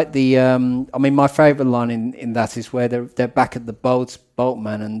touches. I like the. My favourite line in that is where they're back at the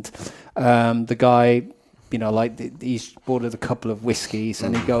boatman, and the guy, he's ordered a couple of whiskies,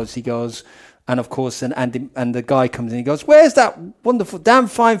 and he goes, and of course, and the guy comes in, he goes, "Where's that wonderful, damn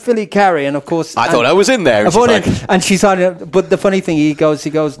fine filly carry?" And of course, I thought I was in there. And she's like, but the funny thing, he goes,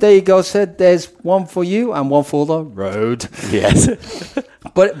 "There you go, sir. There's one for you and one for the road." Yes,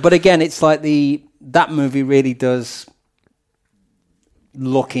 but again, it's like that movie really does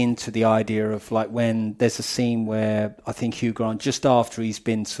look into the idea of, like, when there's a scene where I think Hugh Grant, just after he's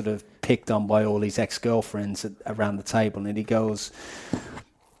been sort of picked on by all his ex-girlfriends around the table, and he goes,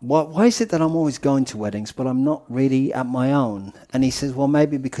 why is it that I'm always going to weddings but I'm not really at my own? And he says, well,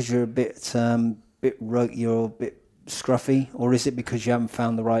 maybe because you're a bit you're a bit scruffy, or is it because you haven't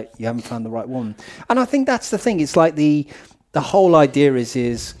found the right one? And I think that's the thing. It's like the whole idea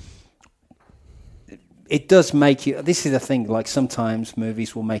is it does make you. This is the thing. Like, sometimes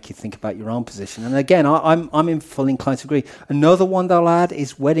movies will make you think about your own position. And again, I'm in full inclined to agree. Another one that I'll add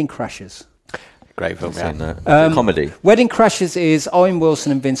is Wedding Crashers. Great film, yeah. Comedy. Wedding Crashers is Owen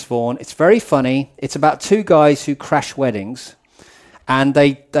Wilson and Vince Vaughn. It's very funny. It's about 2 guys who crash weddings, and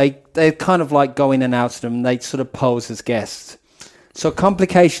they kind of like go in and out of them. They sort of pose as guests. So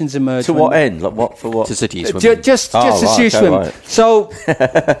complications emerge. To what end? Like what? For what? To seduce women. Just to seduce women. Right. So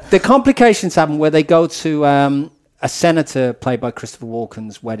the complications happen where they go to a senator played by Christopher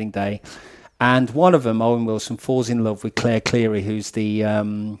Walken's wedding day, and one of them, Owen Wilson, falls in love with Claire Cleary, who's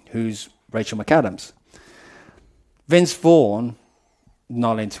Rachel McAdams. Vince Vaughn,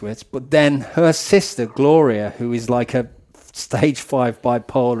 not into it, but then her sister Gloria, who is like a stage 5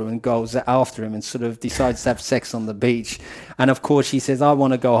 bipolar, and goes after him and sort of decides to have sex on the beach. And of course she says, I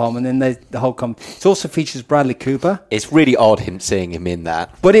want to go home. And then the whole it also features Bradley Cooper. It's really odd seeing him in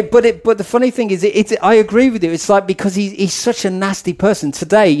that. But the funny thing is, I agree with you. It's like, because he's such a nasty person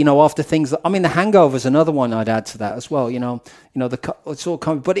today, after things The Hangover's another one I'd add to that as well. It's all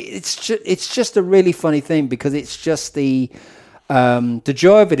coming, but it's just a really funny thing, because it's just the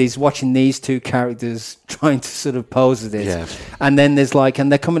joy of it is watching these 2 characters trying to sort of pose at it. Yeah. And then there's and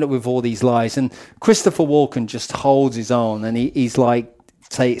they're coming up with all these lies. And Christopher Walken just holds his own, and he's like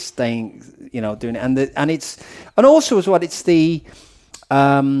staying, doing it. And also as well, it's the,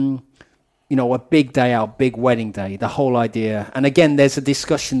 a big day out, big wedding day, the whole idea. And again, there's a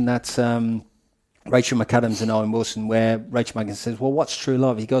discussion that, Rachel McAdams and Owen Wilson, where Rachel McAdams says, well, what's true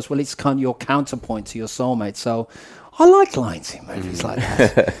love? He goes, well, it's kind of your counterpoint to your soulmate. So I like lines in movies like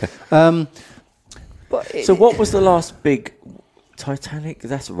that. So what was the last big Titanic?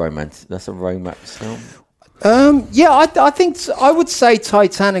 That's a romance film. I think I would say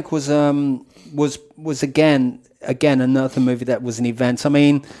Titanic was again another movie that was an event. I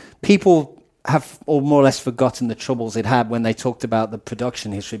mean, people have or more or less forgotten the troubles it had when they talked about the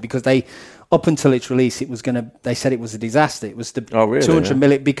production history, because they, up until its release, they said it was a disaster. It was the 200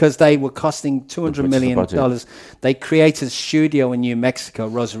 million, because they were costing $200 million. They created a studio in New Mexico,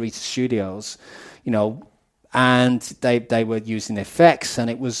 Rosarito Studios, and they were using effects, and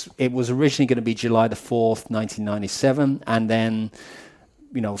it was originally going to be July the 4th, 1997, and then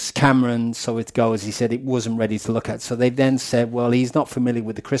Cameron, so it goes, he said it wasn't ready to look at. So they then said, well, he's not familiar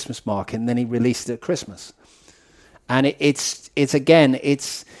with the Christmas market, and then he released it at Christmas. And it's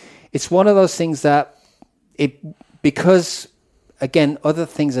one of those things that because again, other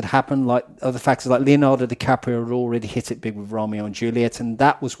things had happened, like other factors, like Leonardo DiCaprio had already hit it big with Romeo and Juliet, and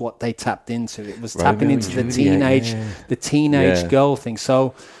that was what they tapped into. It was tapping into the teenage girl thing.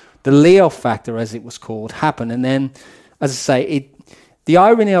 So the Leo factor, as it was called, happened. And then, as I say, the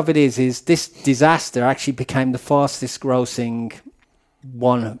irony of it is this disaster actually became the fastest grossing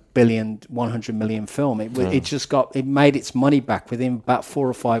 100 million film. It made its money back within about 4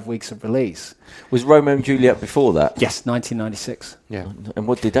 or 5 weeks of release. Was Romeo and Juliet before that? Yes, 1996. Yeah. And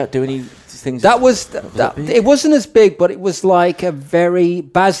what did that do? Any things? It wasn't as big, but it was like a very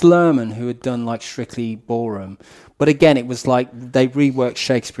Baz Luhrmann, who had done like Strictly Ballroom. But again, it was like they reworked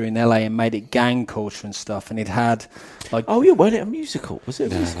Shakespeare in LA and made it gang culture and stuff, and it had like wasn't it a musical? Was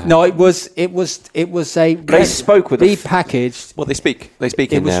it? No, it was a. They spoke with repackaged. Well, they speak.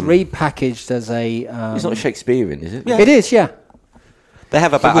 It was repackaged as a. It's not Shakespearean, is it? Yeah. It is, yeah. They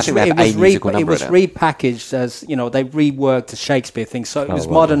have about. I think they have a musical number. It was repackaged as they reworked the Shakespeare thing, so it was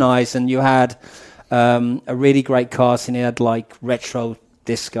modernised, and you had a really great cast, and it had like retro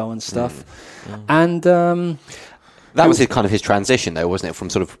disco and stuff, and. That was his transition, though, wasn't it? From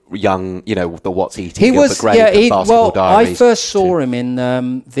sort of young, the What's Eating Gilbert Grape and Basketball Diaries. I first saw him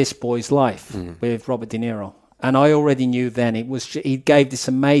in This Boy's Life with Robert De Niro, and I already knew then he gave this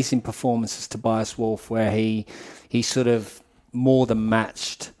amazing performance as Tobias Wolff, where he sort of more than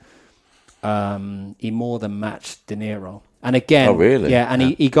matched De Niro. And again,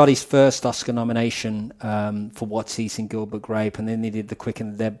 he got his first Oscar nomination for What's Eating Gilbert Grape, and then he did The Quick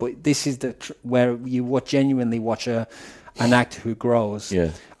and the Dead. But this is where you genuinely watch an actor who grows. Yeah.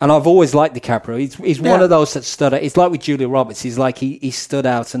 And I've always liked DiCaprio. He's one of those that stood out. It's like with Julia Roberts. He's like he stood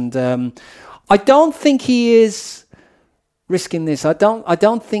out, and I don't think he is risking this. I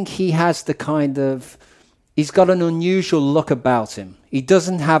don't think he has the kind of. He's got an unusual look about him. He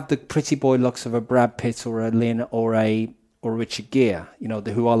doesn't have the pretty boy looks of a Brad Pitt or a Lynn or Richard Gere,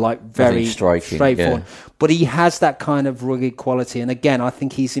 who are like very straightforward. Yeah. But he has that kind of rugged quality. And again, I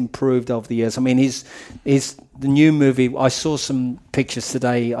think he's improved over the years. I mean, the new movie, I saw some pictures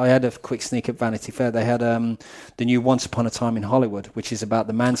today. I had a quick sneak at Vanity Fair. They had the new Once Upon a Time in Hollywood, which is about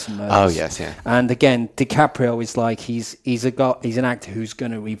the Manson murders. Oh, yes, yeah. And again, DiCaprio is like, he's an actor who's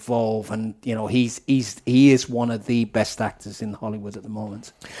going to evolve. And, he is one of the best actors in Hollywood at the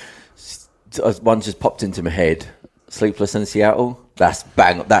moment. One just popped into my head. Sleepless in Seattle. That's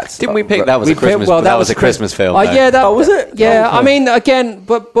bang. Didn't we pick that was a Christmas? Well, that was a Christmas film. Was it? Yeah, okay. I mean, again,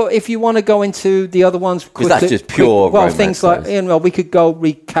 but if you want to go into the other ones, because that's just pure. Romance, things like we could go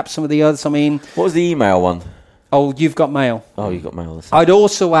recap some of the others. I mean, what was the email one? Oh, You've Got Mail. Oh, You Got Mail. I'd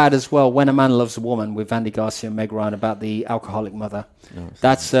also add as well When a Man Loves a Woman with Andy Garcia and Meg Ryan about the alcoholic mother.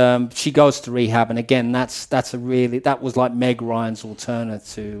 That's she goes to rehab, and again, that was like Meg Ryan's alternate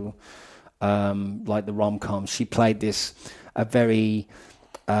to. Like the rom-com, she played a very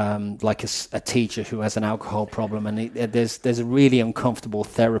like a teacher who has an alcohol problem, and there's a really uncomfortable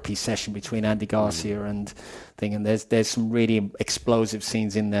therapy session between Andy Garcia and there's some really explosive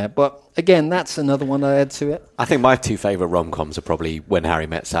scenes in there. But again, that's another one I add to it. I think my two favourite rom-coms are probably When Harry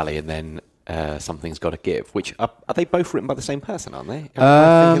Met Sally and then Something's Got to Give, which are they both written by the same person, aren't they?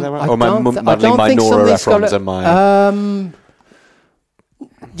 I don't think Nora Ephron's and my.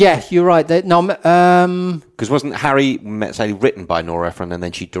 Yeah, you're right. Because wasn't Harry Met Sally written by Nora Ephron and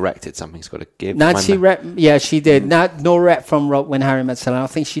then she directed Something's Got to Give? She did. Nora Ephron wrote When Harry Met Sally. I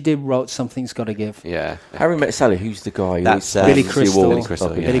think she did wrote Something's Got to Give. Yeah. Harry Met Sally. Who's the guy? That's Billy Crystal.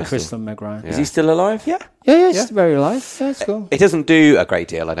 Billy Crystal and Meg Ryan. Is he still alive? Yeah. Yeah, he's very alive. Yeah, it's cool. It doesn't do a great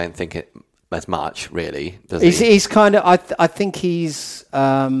deal. I don't think as much really. Does he? He's kind of. I think he's.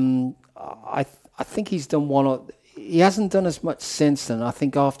 I think he's done one or. He hasn't done as much since then. I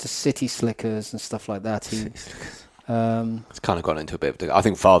think after City Slickers and stuff like that, it's kind of gone into a bit of. I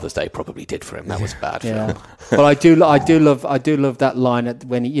think Father's Day probably did for him. That was a bad film. But I do love that line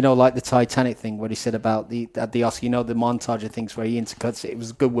when like the Titanic thing where he said about at the Oscar, the montage of things where he intercuts it. It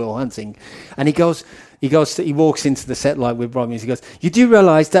was Good Will Hunting, and he walks into the set like with Robbie. He goes, "You do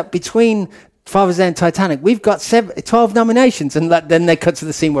realise that between Father's Day and Titanic, we've got 12 nominations. And then they cut to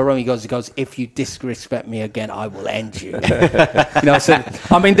the scene where Romy goes, if you disrespect me again, I will end you. So,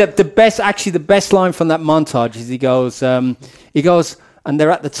 I mean, the best line from that montage is he goes, and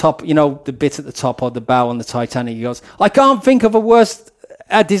they're at the top, the bit at the top of the bow on the Titanic. He goes, I can't think of a worse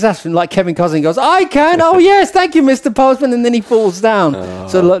disaster than like Kevin Costner goes, I can. Oh, yes, thank you, Mr. Postman. And then he falls down.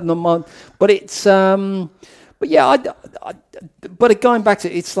 But it's, but yeah, but going back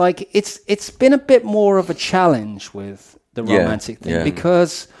to it's like, it's been a bit more of a challenge with the romantic thing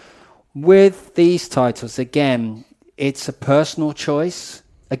because with these titles, again, it's a personal choice.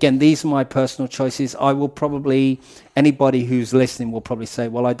 Again, these are my personal choices. I will probably, anybody who's listening will probably say,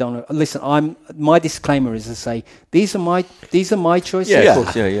 well, I don't know. Listen, my disclaimer is to say, these are my choices. Yeah, of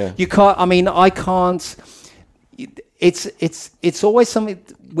course, yeah. You can't, I can't, it's always something,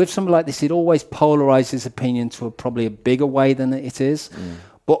 with something like this, it always polarizes opinion to probably a bigger way than it is.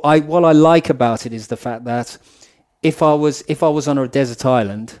 But what I like about it is the fact that if I was on a desert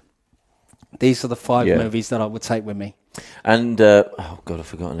island, these are the 5 movies that I would take with me. And oh god, I've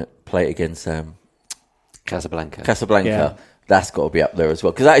forgotten it. Play it again, Sam. Casablanca. Yeah. That's got to be up there as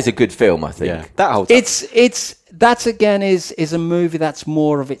well because that is a good film. I think. Yeah. That holds up. That again is a movie that's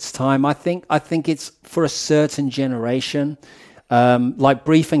more of its time. I think it's for a certain generation. Like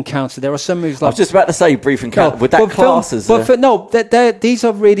Brief Encounter, there are some movies. Like, I was just about to say Brief Encounter. Would that class as? These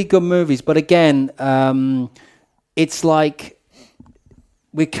are really good movies. But again, it's like.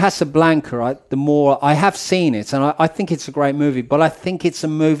 With Casablanca, right, the more I have seen it, and I think it's a great movie, but I think it's a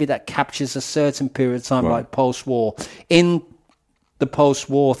movie that captures a certain period of time, like post-war. In the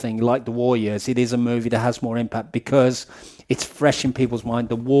post-war thing, like the war years, it is a movie that has more impact because it's fresh in people's mind.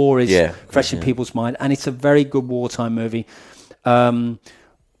 The war is fresh in people's mind, and it's a very good wartime movie.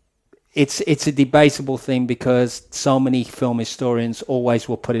 It's a debatable thing because so many film historians always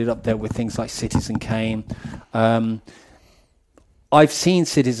will put it up there with things like Citizen Kane. I've seen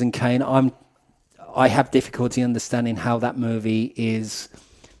Citizen Kane. I have difficulty understanding how that movie is,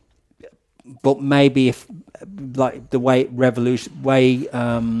 but maybe if like the way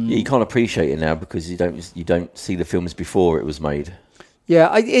you can't appreciate it now because you don't see the films before it was made.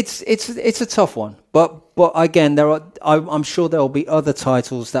 Yeah, it's a tough one, but again, I'm sure there will be other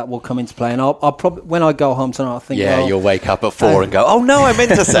titles that will come into play, and I'll probably when I go home tonight, I'll think. Yeah, you'll wake up at 4 and go, "Oh no, I meant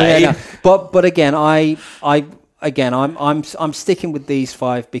to say." But again, I'm sticking with these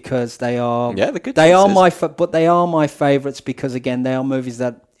 5 because they are they're good. They are my favorites because again they are movies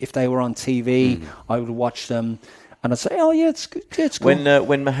that if they were on TV I would watch them and I'd say it's good. Yeah, it's cool.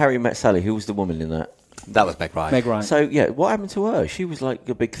 When Harry Met Sally, who was the woman in that? That was Meg Ryan. So what happened to her? She was like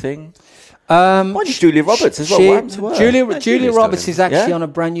a big thing. Why did Julia Roberts as well? What happened to her? Julia Roberts is actually on a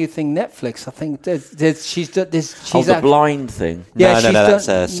brand new thing, Netflix. I think she's done this. The blind thing. Yeah, no,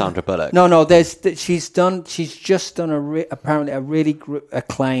 that's Sandra Bullock. No. She's just done apparently a really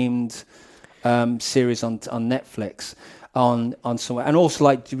acclaimed series on Netflix on somewhere, and also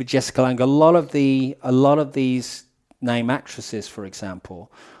like with Jessica Lange. A lot of these name actresses, for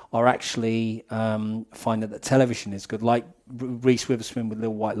example, are actually finding that television is good, like Reese Witherspoon with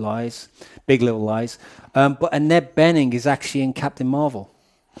Big Little Lies. But Annette Bening is actually in Captain Marvel.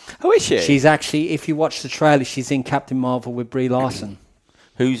 Oh, is she? She's actually, if you watch the trailer, she's in Captain Marvel with Brie Larson.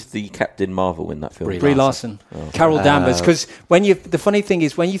 Who's the Captain Marvel in that film? Brie Larson. Carol Danvers. Because the funny thing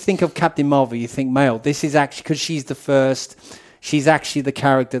is, when you think of Captain Marvel, you think male. This is actually, because she's the first... She's actually the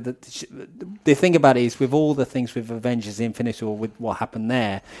character that... the thing about it is, with all the things with Avengers Infinity War, with what happened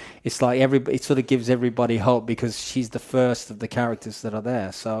there, it's like it sort of gives everybody hope because she's the first of the characters that are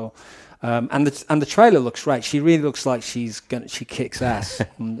there. So, and the trailer looks great. She really looks like she kicks ass.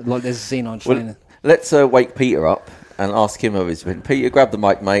 Like there's a scene on trailer. Let's wake Peter up and ask him how he's been. Peter, grab the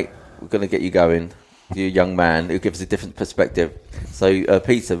mic, mate. We're going to get you going. You're a young man who gives a different perspective. So,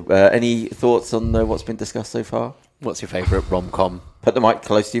 Peter, any thoughts on what's been discussed so far? What's your favourite rom-com? Put the mic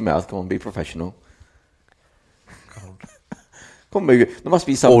close to your mouth. Come on, be professional. Come on, move. There must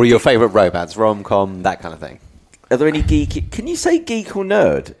be some... Or your favourite romance, rom-com, that kind of thing. Are there any geeky... Can you say geek or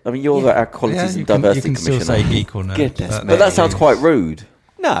nerd? I mean, you're our Qualities and Diversity Commissioner. You can still say geek or nerd. Goodness but that sounds quite rude.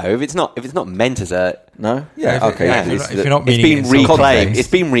 No, if it's not meant as a... No? Yeah, okay. If you're not it's been reclaimed. It's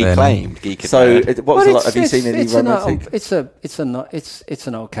been reclaimed. Geek so, have you seen any romantic? It's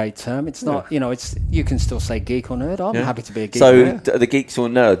an okay term. It's not. You can still say geek or nerd. I'm happy to be a geek. So, the geeks or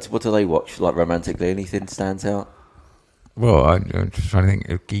nerds, what do they watch? Like romantically, anything stands out? Well, I'm just trying to think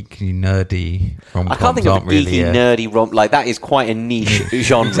of geeky, nerdy rom-coms. I can't think of a geeky, nerdy rom. Like that is quite a niche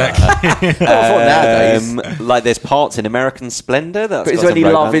genre. Exactly. Nowadays, like there's parts in American Splendor. But is there any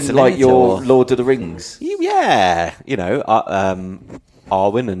love in like your Lord of the Rings? Yeah,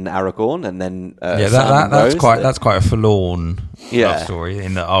 Arwen and Aragorn, and then that's quite a forlorn love story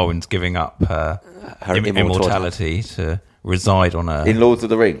in that Arwen's giving up her immortality to reside on Earth. In Lord of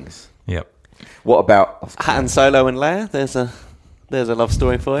the Rings. Yep. What about Han Solo and Leia? There's a love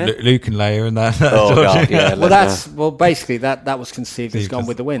story for you. Luke and Leia and that. Oh God, yeah. Basically that was conceived as Gone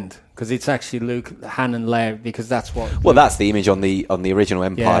with the Wind, because it's actually Luke, Han, and Leia, because that's what. Well, that's the image on the original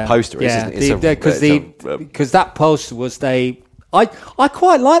Empire poster, isn't it? Because that poster was I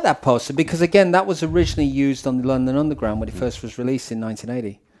quite like that poster, because again that was originally used on the London Underground when it first was released in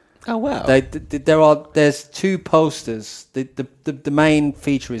 1980. Oh wow! There's two posters. The main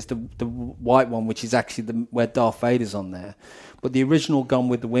feature is the white one, which is actually where Darth Vader's on there. But the original Gone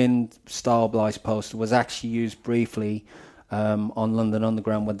with the Wind stylized poster was actually used briefly on London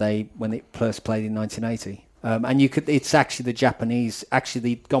Underground when it first played in 1980. And it's actually the Japanese. Actually,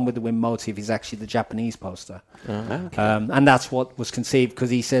 the Gone with the Wind motif is actually the Japanese poster. Okay. And that's what was conceived,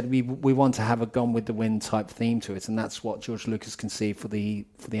 because he said we want to have a Gone with the Wind type theme to it, and that's what George Lucas conceived for the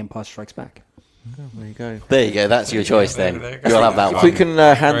Empire Strikes Back. Oh, there you go. There you go. That's your choice then. You'll have that one. If we can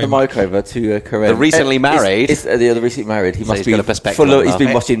hand the mic over to Karen. The recently married. The recently married. He must be got a perspective. He's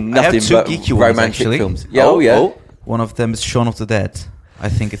been watching nothing but romantic films. Yeah. Oh. One of them is Shaun of the Dead. I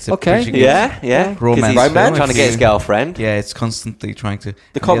think it's a okay. pretty good romance trying to get his girlfriend. Yeah, it's constantly trying to.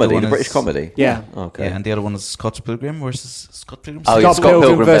 The comedy, the British comedy. Yeah. Okay. Yeah, and the other one is Scott Pilgrim versus Scott Pilgrim. Oh, Scott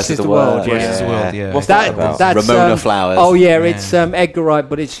Pilgrim versus the World. Yeah. What's that about? That's Ramona Flowers. Oh yeah, it's Edgar Wright,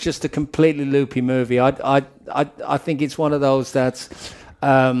 but it's just a completely loopy movie. I think it's one of those that's.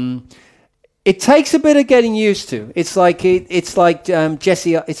 It takes a bit of getting used to. It's like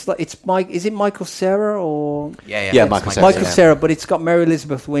Jesse. It's Mike. Is it Michael Cera or? Yeah, Michael Cera. Michael Cera, but it's got Mary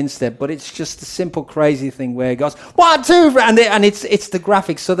Elizabeth Winstead. But it's just a simple crazy thing where it goes 1, 2, and it's the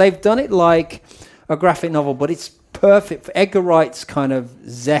graphics. So they've done it like a graphic novel, but it's perfect. Edgar Wright's kind of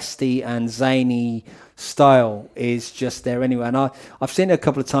zesty and zany style is just there anyway, and I've seen it a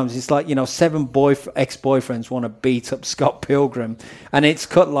couple of times. It's like 7 ex-boyfriends want to beat up Scott Pilgrim, and it's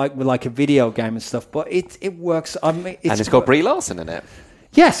cut with a video game and stuff. But it works. I mean, it's got Brie Larson in it.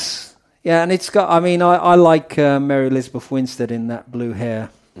 Yes, yeah, and it's got. I mean, I like Mary Elizabeth Winstead in that blue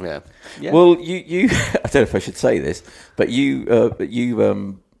hair. Yeah. Well, you I don't know if I should say this, but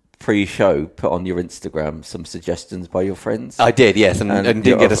you pre-show put on your Instagram some suggestions by your friends. I did, yes, and didn't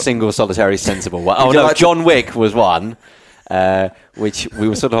get a single solitary sensible one. Oh no, John Wick was one, which we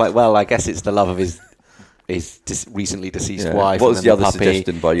were sort of like, well, I guess it's the love of his recently deceased wife. What was the other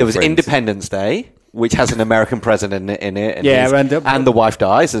suggestion by your friends? There was Independence Day, which has an American president in it, and the wife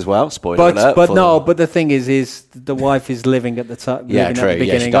dies as well. Spoiler alert. But the thing is the wife is living at the time. Yeah, true. At the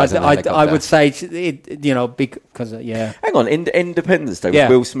beginning. I would say because Hang on, Independence Day with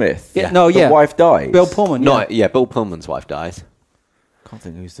Will Smith. Yeah, the wife dies. Bill Pullman. Bill Pullman's wife dies. Can't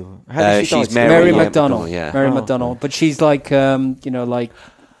think who's the. How did she die? She's Mary McDonnell. Mary McDonnell, but she's like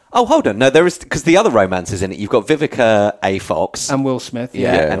Oh, hold on. No, there is, because the other romances in it. You've got Vivica A. Fox and Will Smith.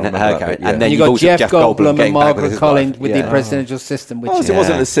 And then you've got Jeff Goldblum and Margaret Collins with the presidential system. Which it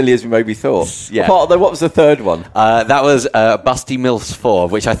wasn't as silly as we maybe thought. Yeah. What was the third one? That was Busty Mills 4,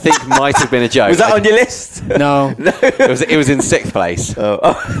 which I think might have been a joke. Was that on your list? No. It was in 6th place.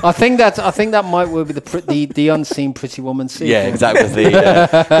 I think that might well be the unseen Pretty Woman sequel. Yeah, exactly.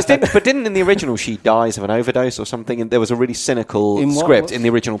 But didn't in the original she dies of an overdose or something? And there was a really cynical script in the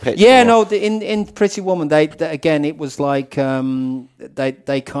original pitch. Yeah, no. In Pretty Woman, they again, it was like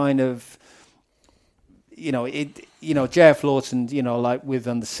they kind of, J.F. Lawson, like with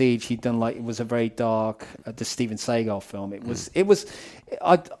Under Siege, he'd done it was a very dark, the Steven Seagal film. It was.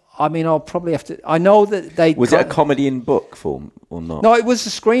 I mean, I'll probably have to. I know that they was it a comedy in book form or not? No, it was a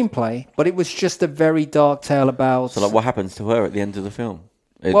screenplay, but it was just a very dark tale about. So, what happens to her at the end of the film?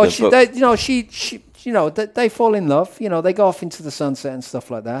 Well, they fall in love. They go off into the sunset and stuff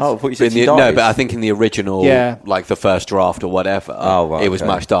like that. Oh, I thought you said she dies. No, but I think in the original, like the first draft or whatever, it was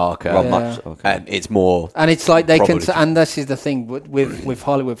much darker. And it's more. And it's like they can, and this is the thing with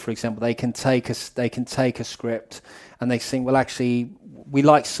Hollywood, for example, they can take a script and they think, well, actually, we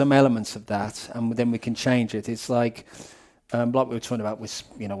like some elements of that, and then we can change it. It's like we were talking about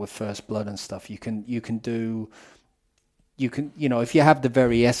with First Blood and stuff. You can if you have the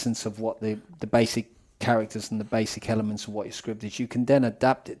very essence of what the basic characters and the basic elements of what your script is, you can then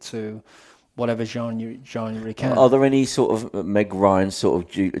adapt it to whatever genre you can. Are there any sort of Meg Ryan sort of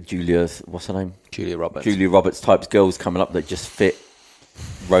Julia, what's her name? Julia Roberts types girls coming up that just fit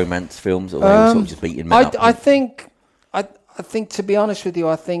romance films, or they were sort of just beating men up? I think to be honest with you,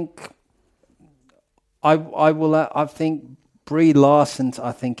 I think I think Brie Larson.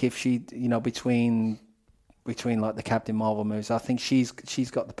 I think if she between between like the Captain Marvel movies. I think she's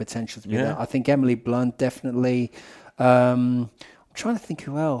got the potential to be there. I think Emily Blunt definitely. I'm trying to think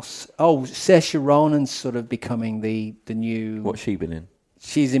who else. Oh, Saoirse Ronan's sort of becoming the new. What's she been in?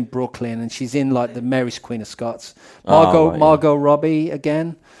 She's in Brooklyn, and she's in like the Mary's Queen of Scots. Margot Robbie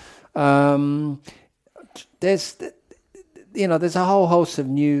again. There's a whole host of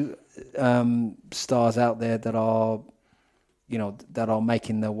new stars out there that are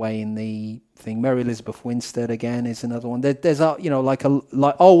making their way in the thing. Mary Elizabeth Winstead again is another one. There's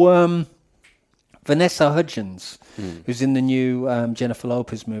Vanessa Hudgens, who's in the new Jennifer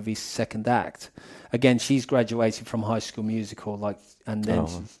Lopez movie Second Act. Again, she's graduated from High School Musical, and then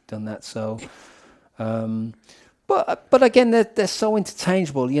she's done that. So, but again, they're so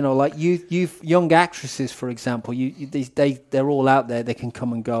interchangeable. Like young actresses, for example, they're all out there. They can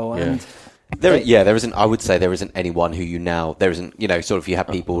come and go. Yeah. And there isn't. I would say there isn't anyone who there isn't. Sort of you have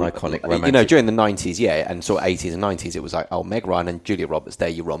people iconic, romantic. During the 90s, and sort of 80s and 90s, it was like Meg Ryan and Julia Roberts. They're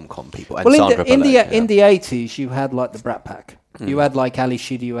your rom-com people. And Sandra Bullock, in the 80s, you had like the Brat Pack. You had like Ali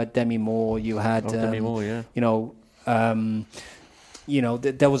Sheedy, you had Demi Moore, you had Demi Moore,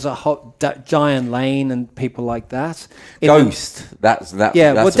 there was a hot Diane Lane and people like that. Ghost. That's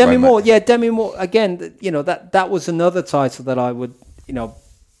Demi Moore. Yeah, Demi Moore. Again, that was another title that I would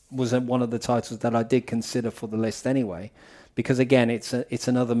was one of the titles that I did consider for the list anyway, because again, it's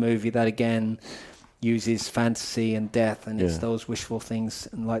another movie that again uses fantasy and death, and it's those wishful things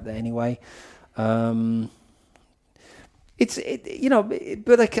and like that anyway. But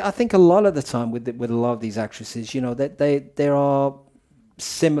I think a lot of the time with a lot of these actresses, that they are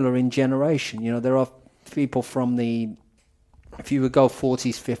similar in generation. There are people from if you would go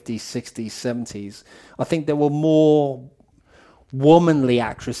 40s, 50s, 60s, 70s, I think there were more womanly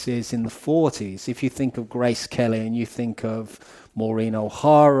actresses in the 40s. If you think of Grace Kelly and you think of Maureen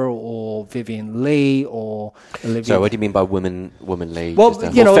O'Hara or Vivian Leigh or Olivia. So what do you mean by womanly? Well,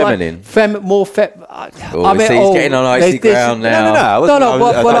 more feminine. He's getting on icy ground now. No. But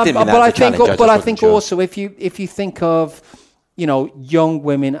I think also if you think of young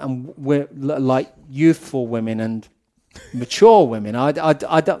women and like youthful women and mature women, I'm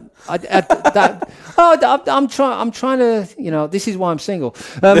trying to, this is why I'm single.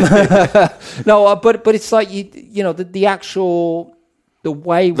 No, but it's like the actual the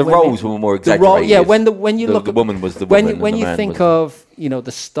way the roles were more exaggerated. When you look, the woman was the woman. When you think of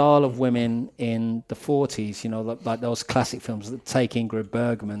the style of women in the 40s, like those classic films that take Ingrid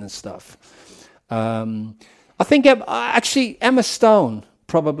Bergman and stuff. I think actually Emma Stone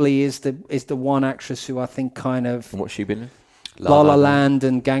probably is the one actress who I think kind of. And what's she been in? La La Land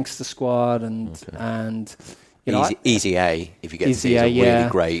and Gangster Squad and Easy A. If you get to see a really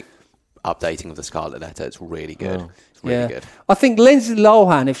great updating of the Scarlet Letter, it's really good. Oh. It's really good. I think Lindsay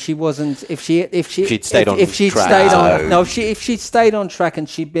Lohan, if she'd stayed on track and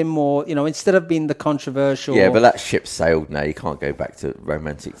she'd been more, instead of being the controversial. Yeah, but that ship sailed now. You can't go back to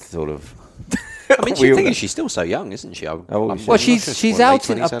romantic sort of. I mean, the thing is, she's still so young, isn't she? She's out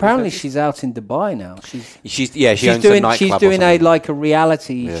in. Apparently, she's out in Dubai now. She's doing a nightclub. She's doing a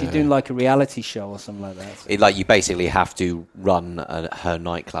reality. Yeah. She's doing like a reality show or something like that. You basically have to run her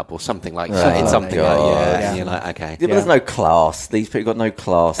nightclub or something like that. It's something and you're like, okay. Yeah, but there's no class. These people got no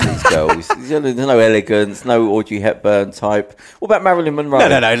class. These girls. There's no elegance. No Audrey Hepburn type. What about Marilyn Monroe?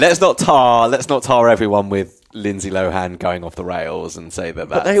 No. Let's not tar everyone with Lindsay Lohan going off the rails and say that.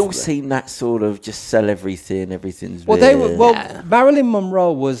 But they all seem that sort of just sell everything. Everything's Marilyn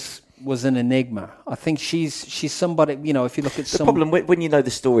Monroe was an enigma. I think she's somebody. If you look at the problem when you know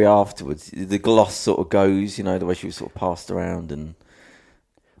the story afterwards, the gloss sort of goes. The way she was sort of passed around and.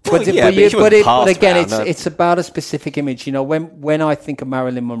 But again, it's about a specific image. When I think of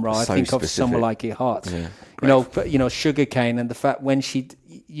Marilyn Monroe, I think of someone like It Heart. Yeah. Sugarcane, and the fact when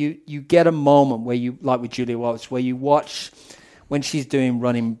you get a moment where you, like with Julia Roberts, where you watch when she's doing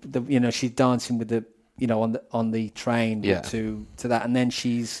running, she's dancing with the, on the train to that, and then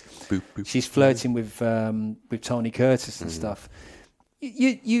she's flirting with Tony Curtis and stuff.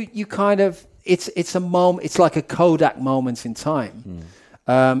 You kind of it's a moment. It's like a Kodak moment in time.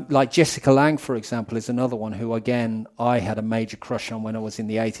 Like Jessica Lange, for example, is another one who, again, I had a major crush on when I was in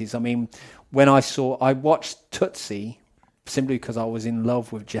the 80s. I mean, when I watched Tootsie simply because I was in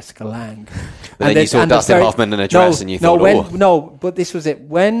love with Jessica Lange. And then you saw Dustin Hoffman in a dress and you thought, but this was it.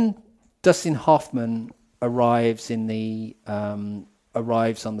 When Dustin Hoffman arrives on the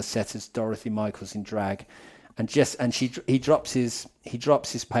set as Dorothy Michaels in drag, and he drops his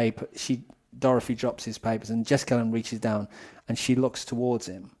paper. Dorothy drops his papers, and Jessica Lange reaches down and she looks towards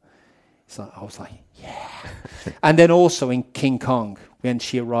him. I was like, yeah. And then also in King Kong, when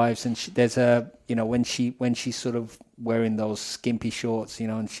she arrives, and there's when she's sort of wearing those skimpy shorts,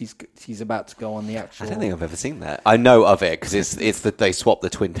 and she's about to go on the actual. I don't think I've ever seen that. I know of it because it's that they swap the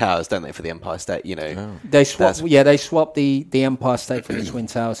Twin Towers, don't they, for the Empire State? Oh. They swap the Empire State for the Twin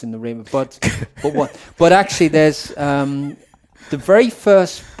Towers in the rim. But actually, there's the very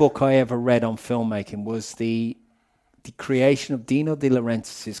first book I ever read on filmmaking was the creation of Dino De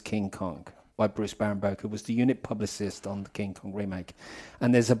Laurentiis' King Kong by Bruce Barenboker, who was the unit publicist on the King Kong remake.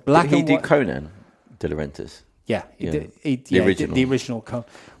 And there's a black and white... Did he do Conan De Laurentiis? Yeah, the original Kong.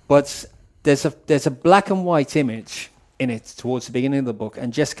 But there's a black and white image in it towards the beginning of the book,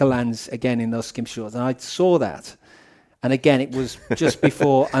 and Jessica Lange's again in those skim shorts, and I saw that. And again, it was just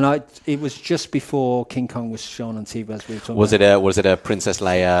before, it was just before King Kong was shown on TV, as we were talking about. Was it a Princess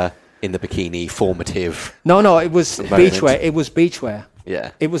Leia in the bikini formative? No, it was beachwear. It was beachwear.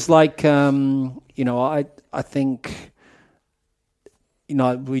 Yeah. It was like, I think,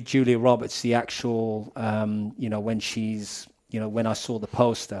 with Julia Roberts, the actual, when she's, when I saw the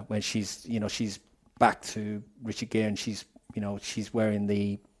poster, when she's back to Richard Gere and she's wearing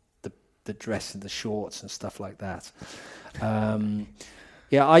the dress and the shorts and stuff like that.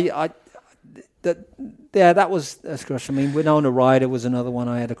 That was a crush. I mean, Winona Ryder was another one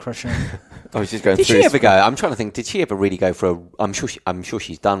I had a crush on. She's going. Did she ever go? I'm trying to think. Did she ever really go for a? I'm sure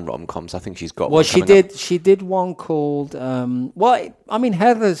she's done rom-coms. I think she's got. Well, she did. She did one called.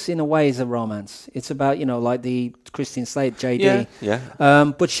 Heather's in a way is a romance. It's about like the Christian Slater, JD. Yeah.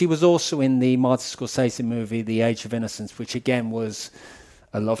 But she was also in the Martin Scorsese movie, The Age of Innocence, which again was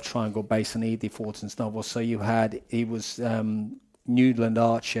a love triangle based on Edith Wharton's novel. So he was Newland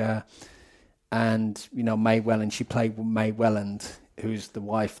Archer. And Mae Welland, she played Mae Welland, who's the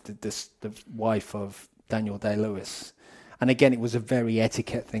wife, the wife of Daniel Day-Lewis. And again, it was a very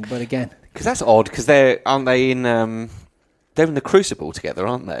etiquette thing. But again, because that's odd, because they're in the Crucible together,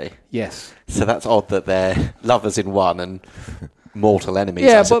 aren't they? Yes. So that's odd that they're lovers in one and mortal enemies,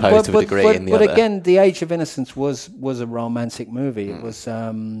 I suppose, to a degree in the other. But again, The Age of Innocence was a romantic movie. It was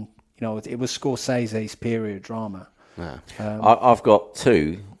it was Scorsese's period drama. Yeah. I've got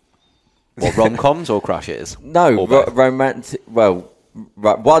two. What, rom-coms or crushes? No, romantic. Well,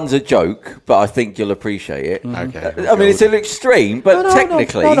 one's a joke, but I think you'll appreciate it. Okay. I mean, it's an extreme, but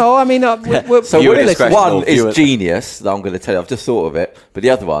technically... No, I mean... one is Genius, that I'm going to tell you. I've just thought of it. But the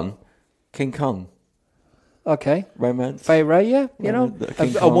other one, King Kong. Okay. Romance. Fay Ray, yeah.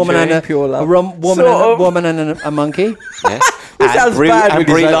 A woman and a monkey. Yeah. And Brie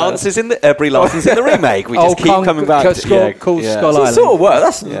Larson's in the remake. We just keep coming back to Skull Island. Sort of work.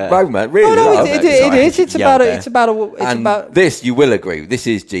 That's romance, really. It is. It's about. This you will agree. This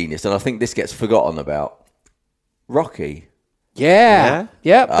is genius, and I think this gets forgotten about. Rocky. Yeah.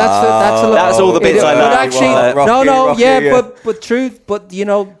 That's all the bits I like. Actually, but truth. But you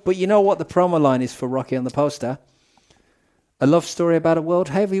know what the promo line is for Rocky on the poster? A love story about a world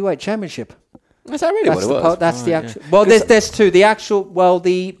heavyweight championship. Is that really what it was? That's the actual. Well, there's two. The actual. Well,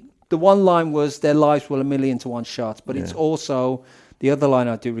 the one line was their lives were a million to one shot, but it's also the other line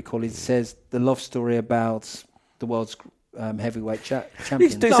I do recall. It says the love story about the world's heavyweight champion.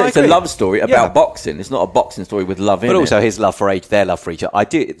 It's a love story about boxing. It's not a boxing story with love in it. But also his love for their love for each other. I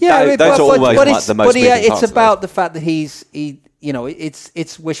do. Yeah, those are always the most. But it's about the fact that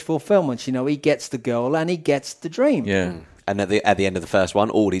it's wish fulfillment. He gets the girl and he gets the dream. Yeah. And at the end of the first one,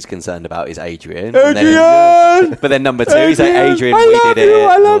 all he's concerned about is Adrian. But then number two, he's like, Adrian, we did it.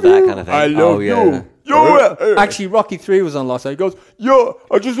 I love you. That kind of thing. I love you. Actually, Rocky 3 was on last night. He goes,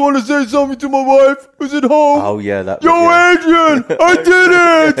 I just want to say something to my wife who's at home. Oh, yeah. Adrian, I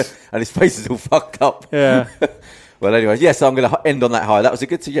did it. And his face is all fucked up. Yeah. Well, anyway, yes, I'm going to end on that high. That was a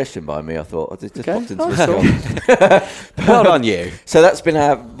good suggestion by me, I thought. I just popped into Well done, you. So that's been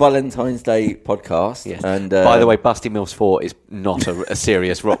our Valentine's Day podcast. Yes. And by the way, Busty Mills 4 is not a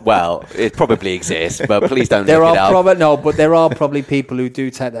serious... well, it probably exists, but please don't look it up. But there are probably people who do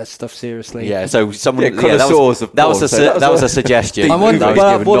take that stuff seriously. Yeah, so someone... that was a suggestion. All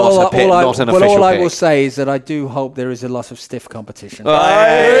I will say is that I do hope there is a lot of stiff competition.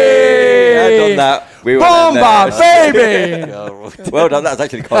 Hey, done that. Bomba, baby! Well done, that was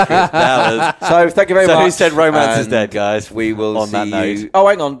actually quite good. So thank you very much. So who said romance is dead, guys? We will see you. Oh,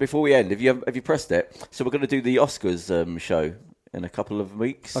 hang on, before we end, have you pressed it? So we're going to do the Oscars show in a couple of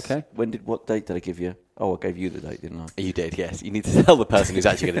weeks. Okay. What date did I give you? Oh, I gave you the date, didn't I? You did, yes. You need to tell the person who's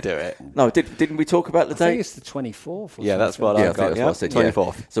actually going to do it. No, didn't we talk about the date? I think it's the 24th. Yeah, that's what I've got. That's what I said,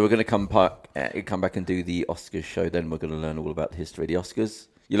 24th. So we're going to come back and do the Oscars show. Then we're going to learn all about the history of the Oscars.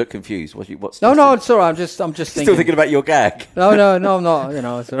 You look confused. What's no, it's all right. I'm just thinking. Still thinking about your gag. No, I'm not. You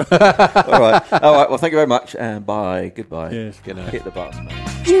know, it's all right. All right. Well, thank you very much, and bye. Goodbye. Yes. Good night. Hit the button.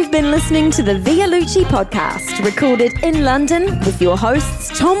 You've been listening to the Vialucci podcast, recorded in London with your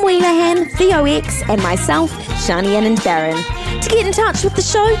hosts Tom Wheelahan, Theo X, and myself, Shani and Darren. To get in touch with the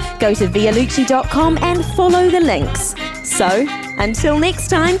show, go to vialucci.com and follow the links. So, until next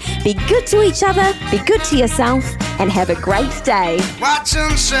time, be good to each other, be good to yourself, and have a great day.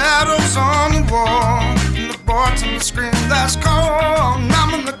 Watching shadows on the wall, and the bottom screen that's cold.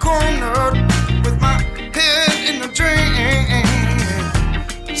 I'm in the corner with my head in a dream.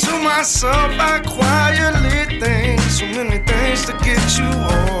 To myself, I quietly think so many things to get you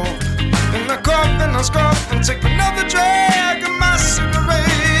home. And I cough and I scoff and take another drag of my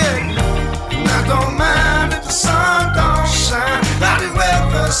cigarette. And I don't mind if the sun don't shine. Cloudy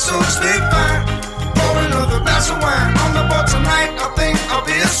weather suits me fine. Pour another glass of wine on the board tonight. I think I'll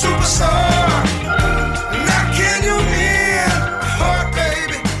be a superstar.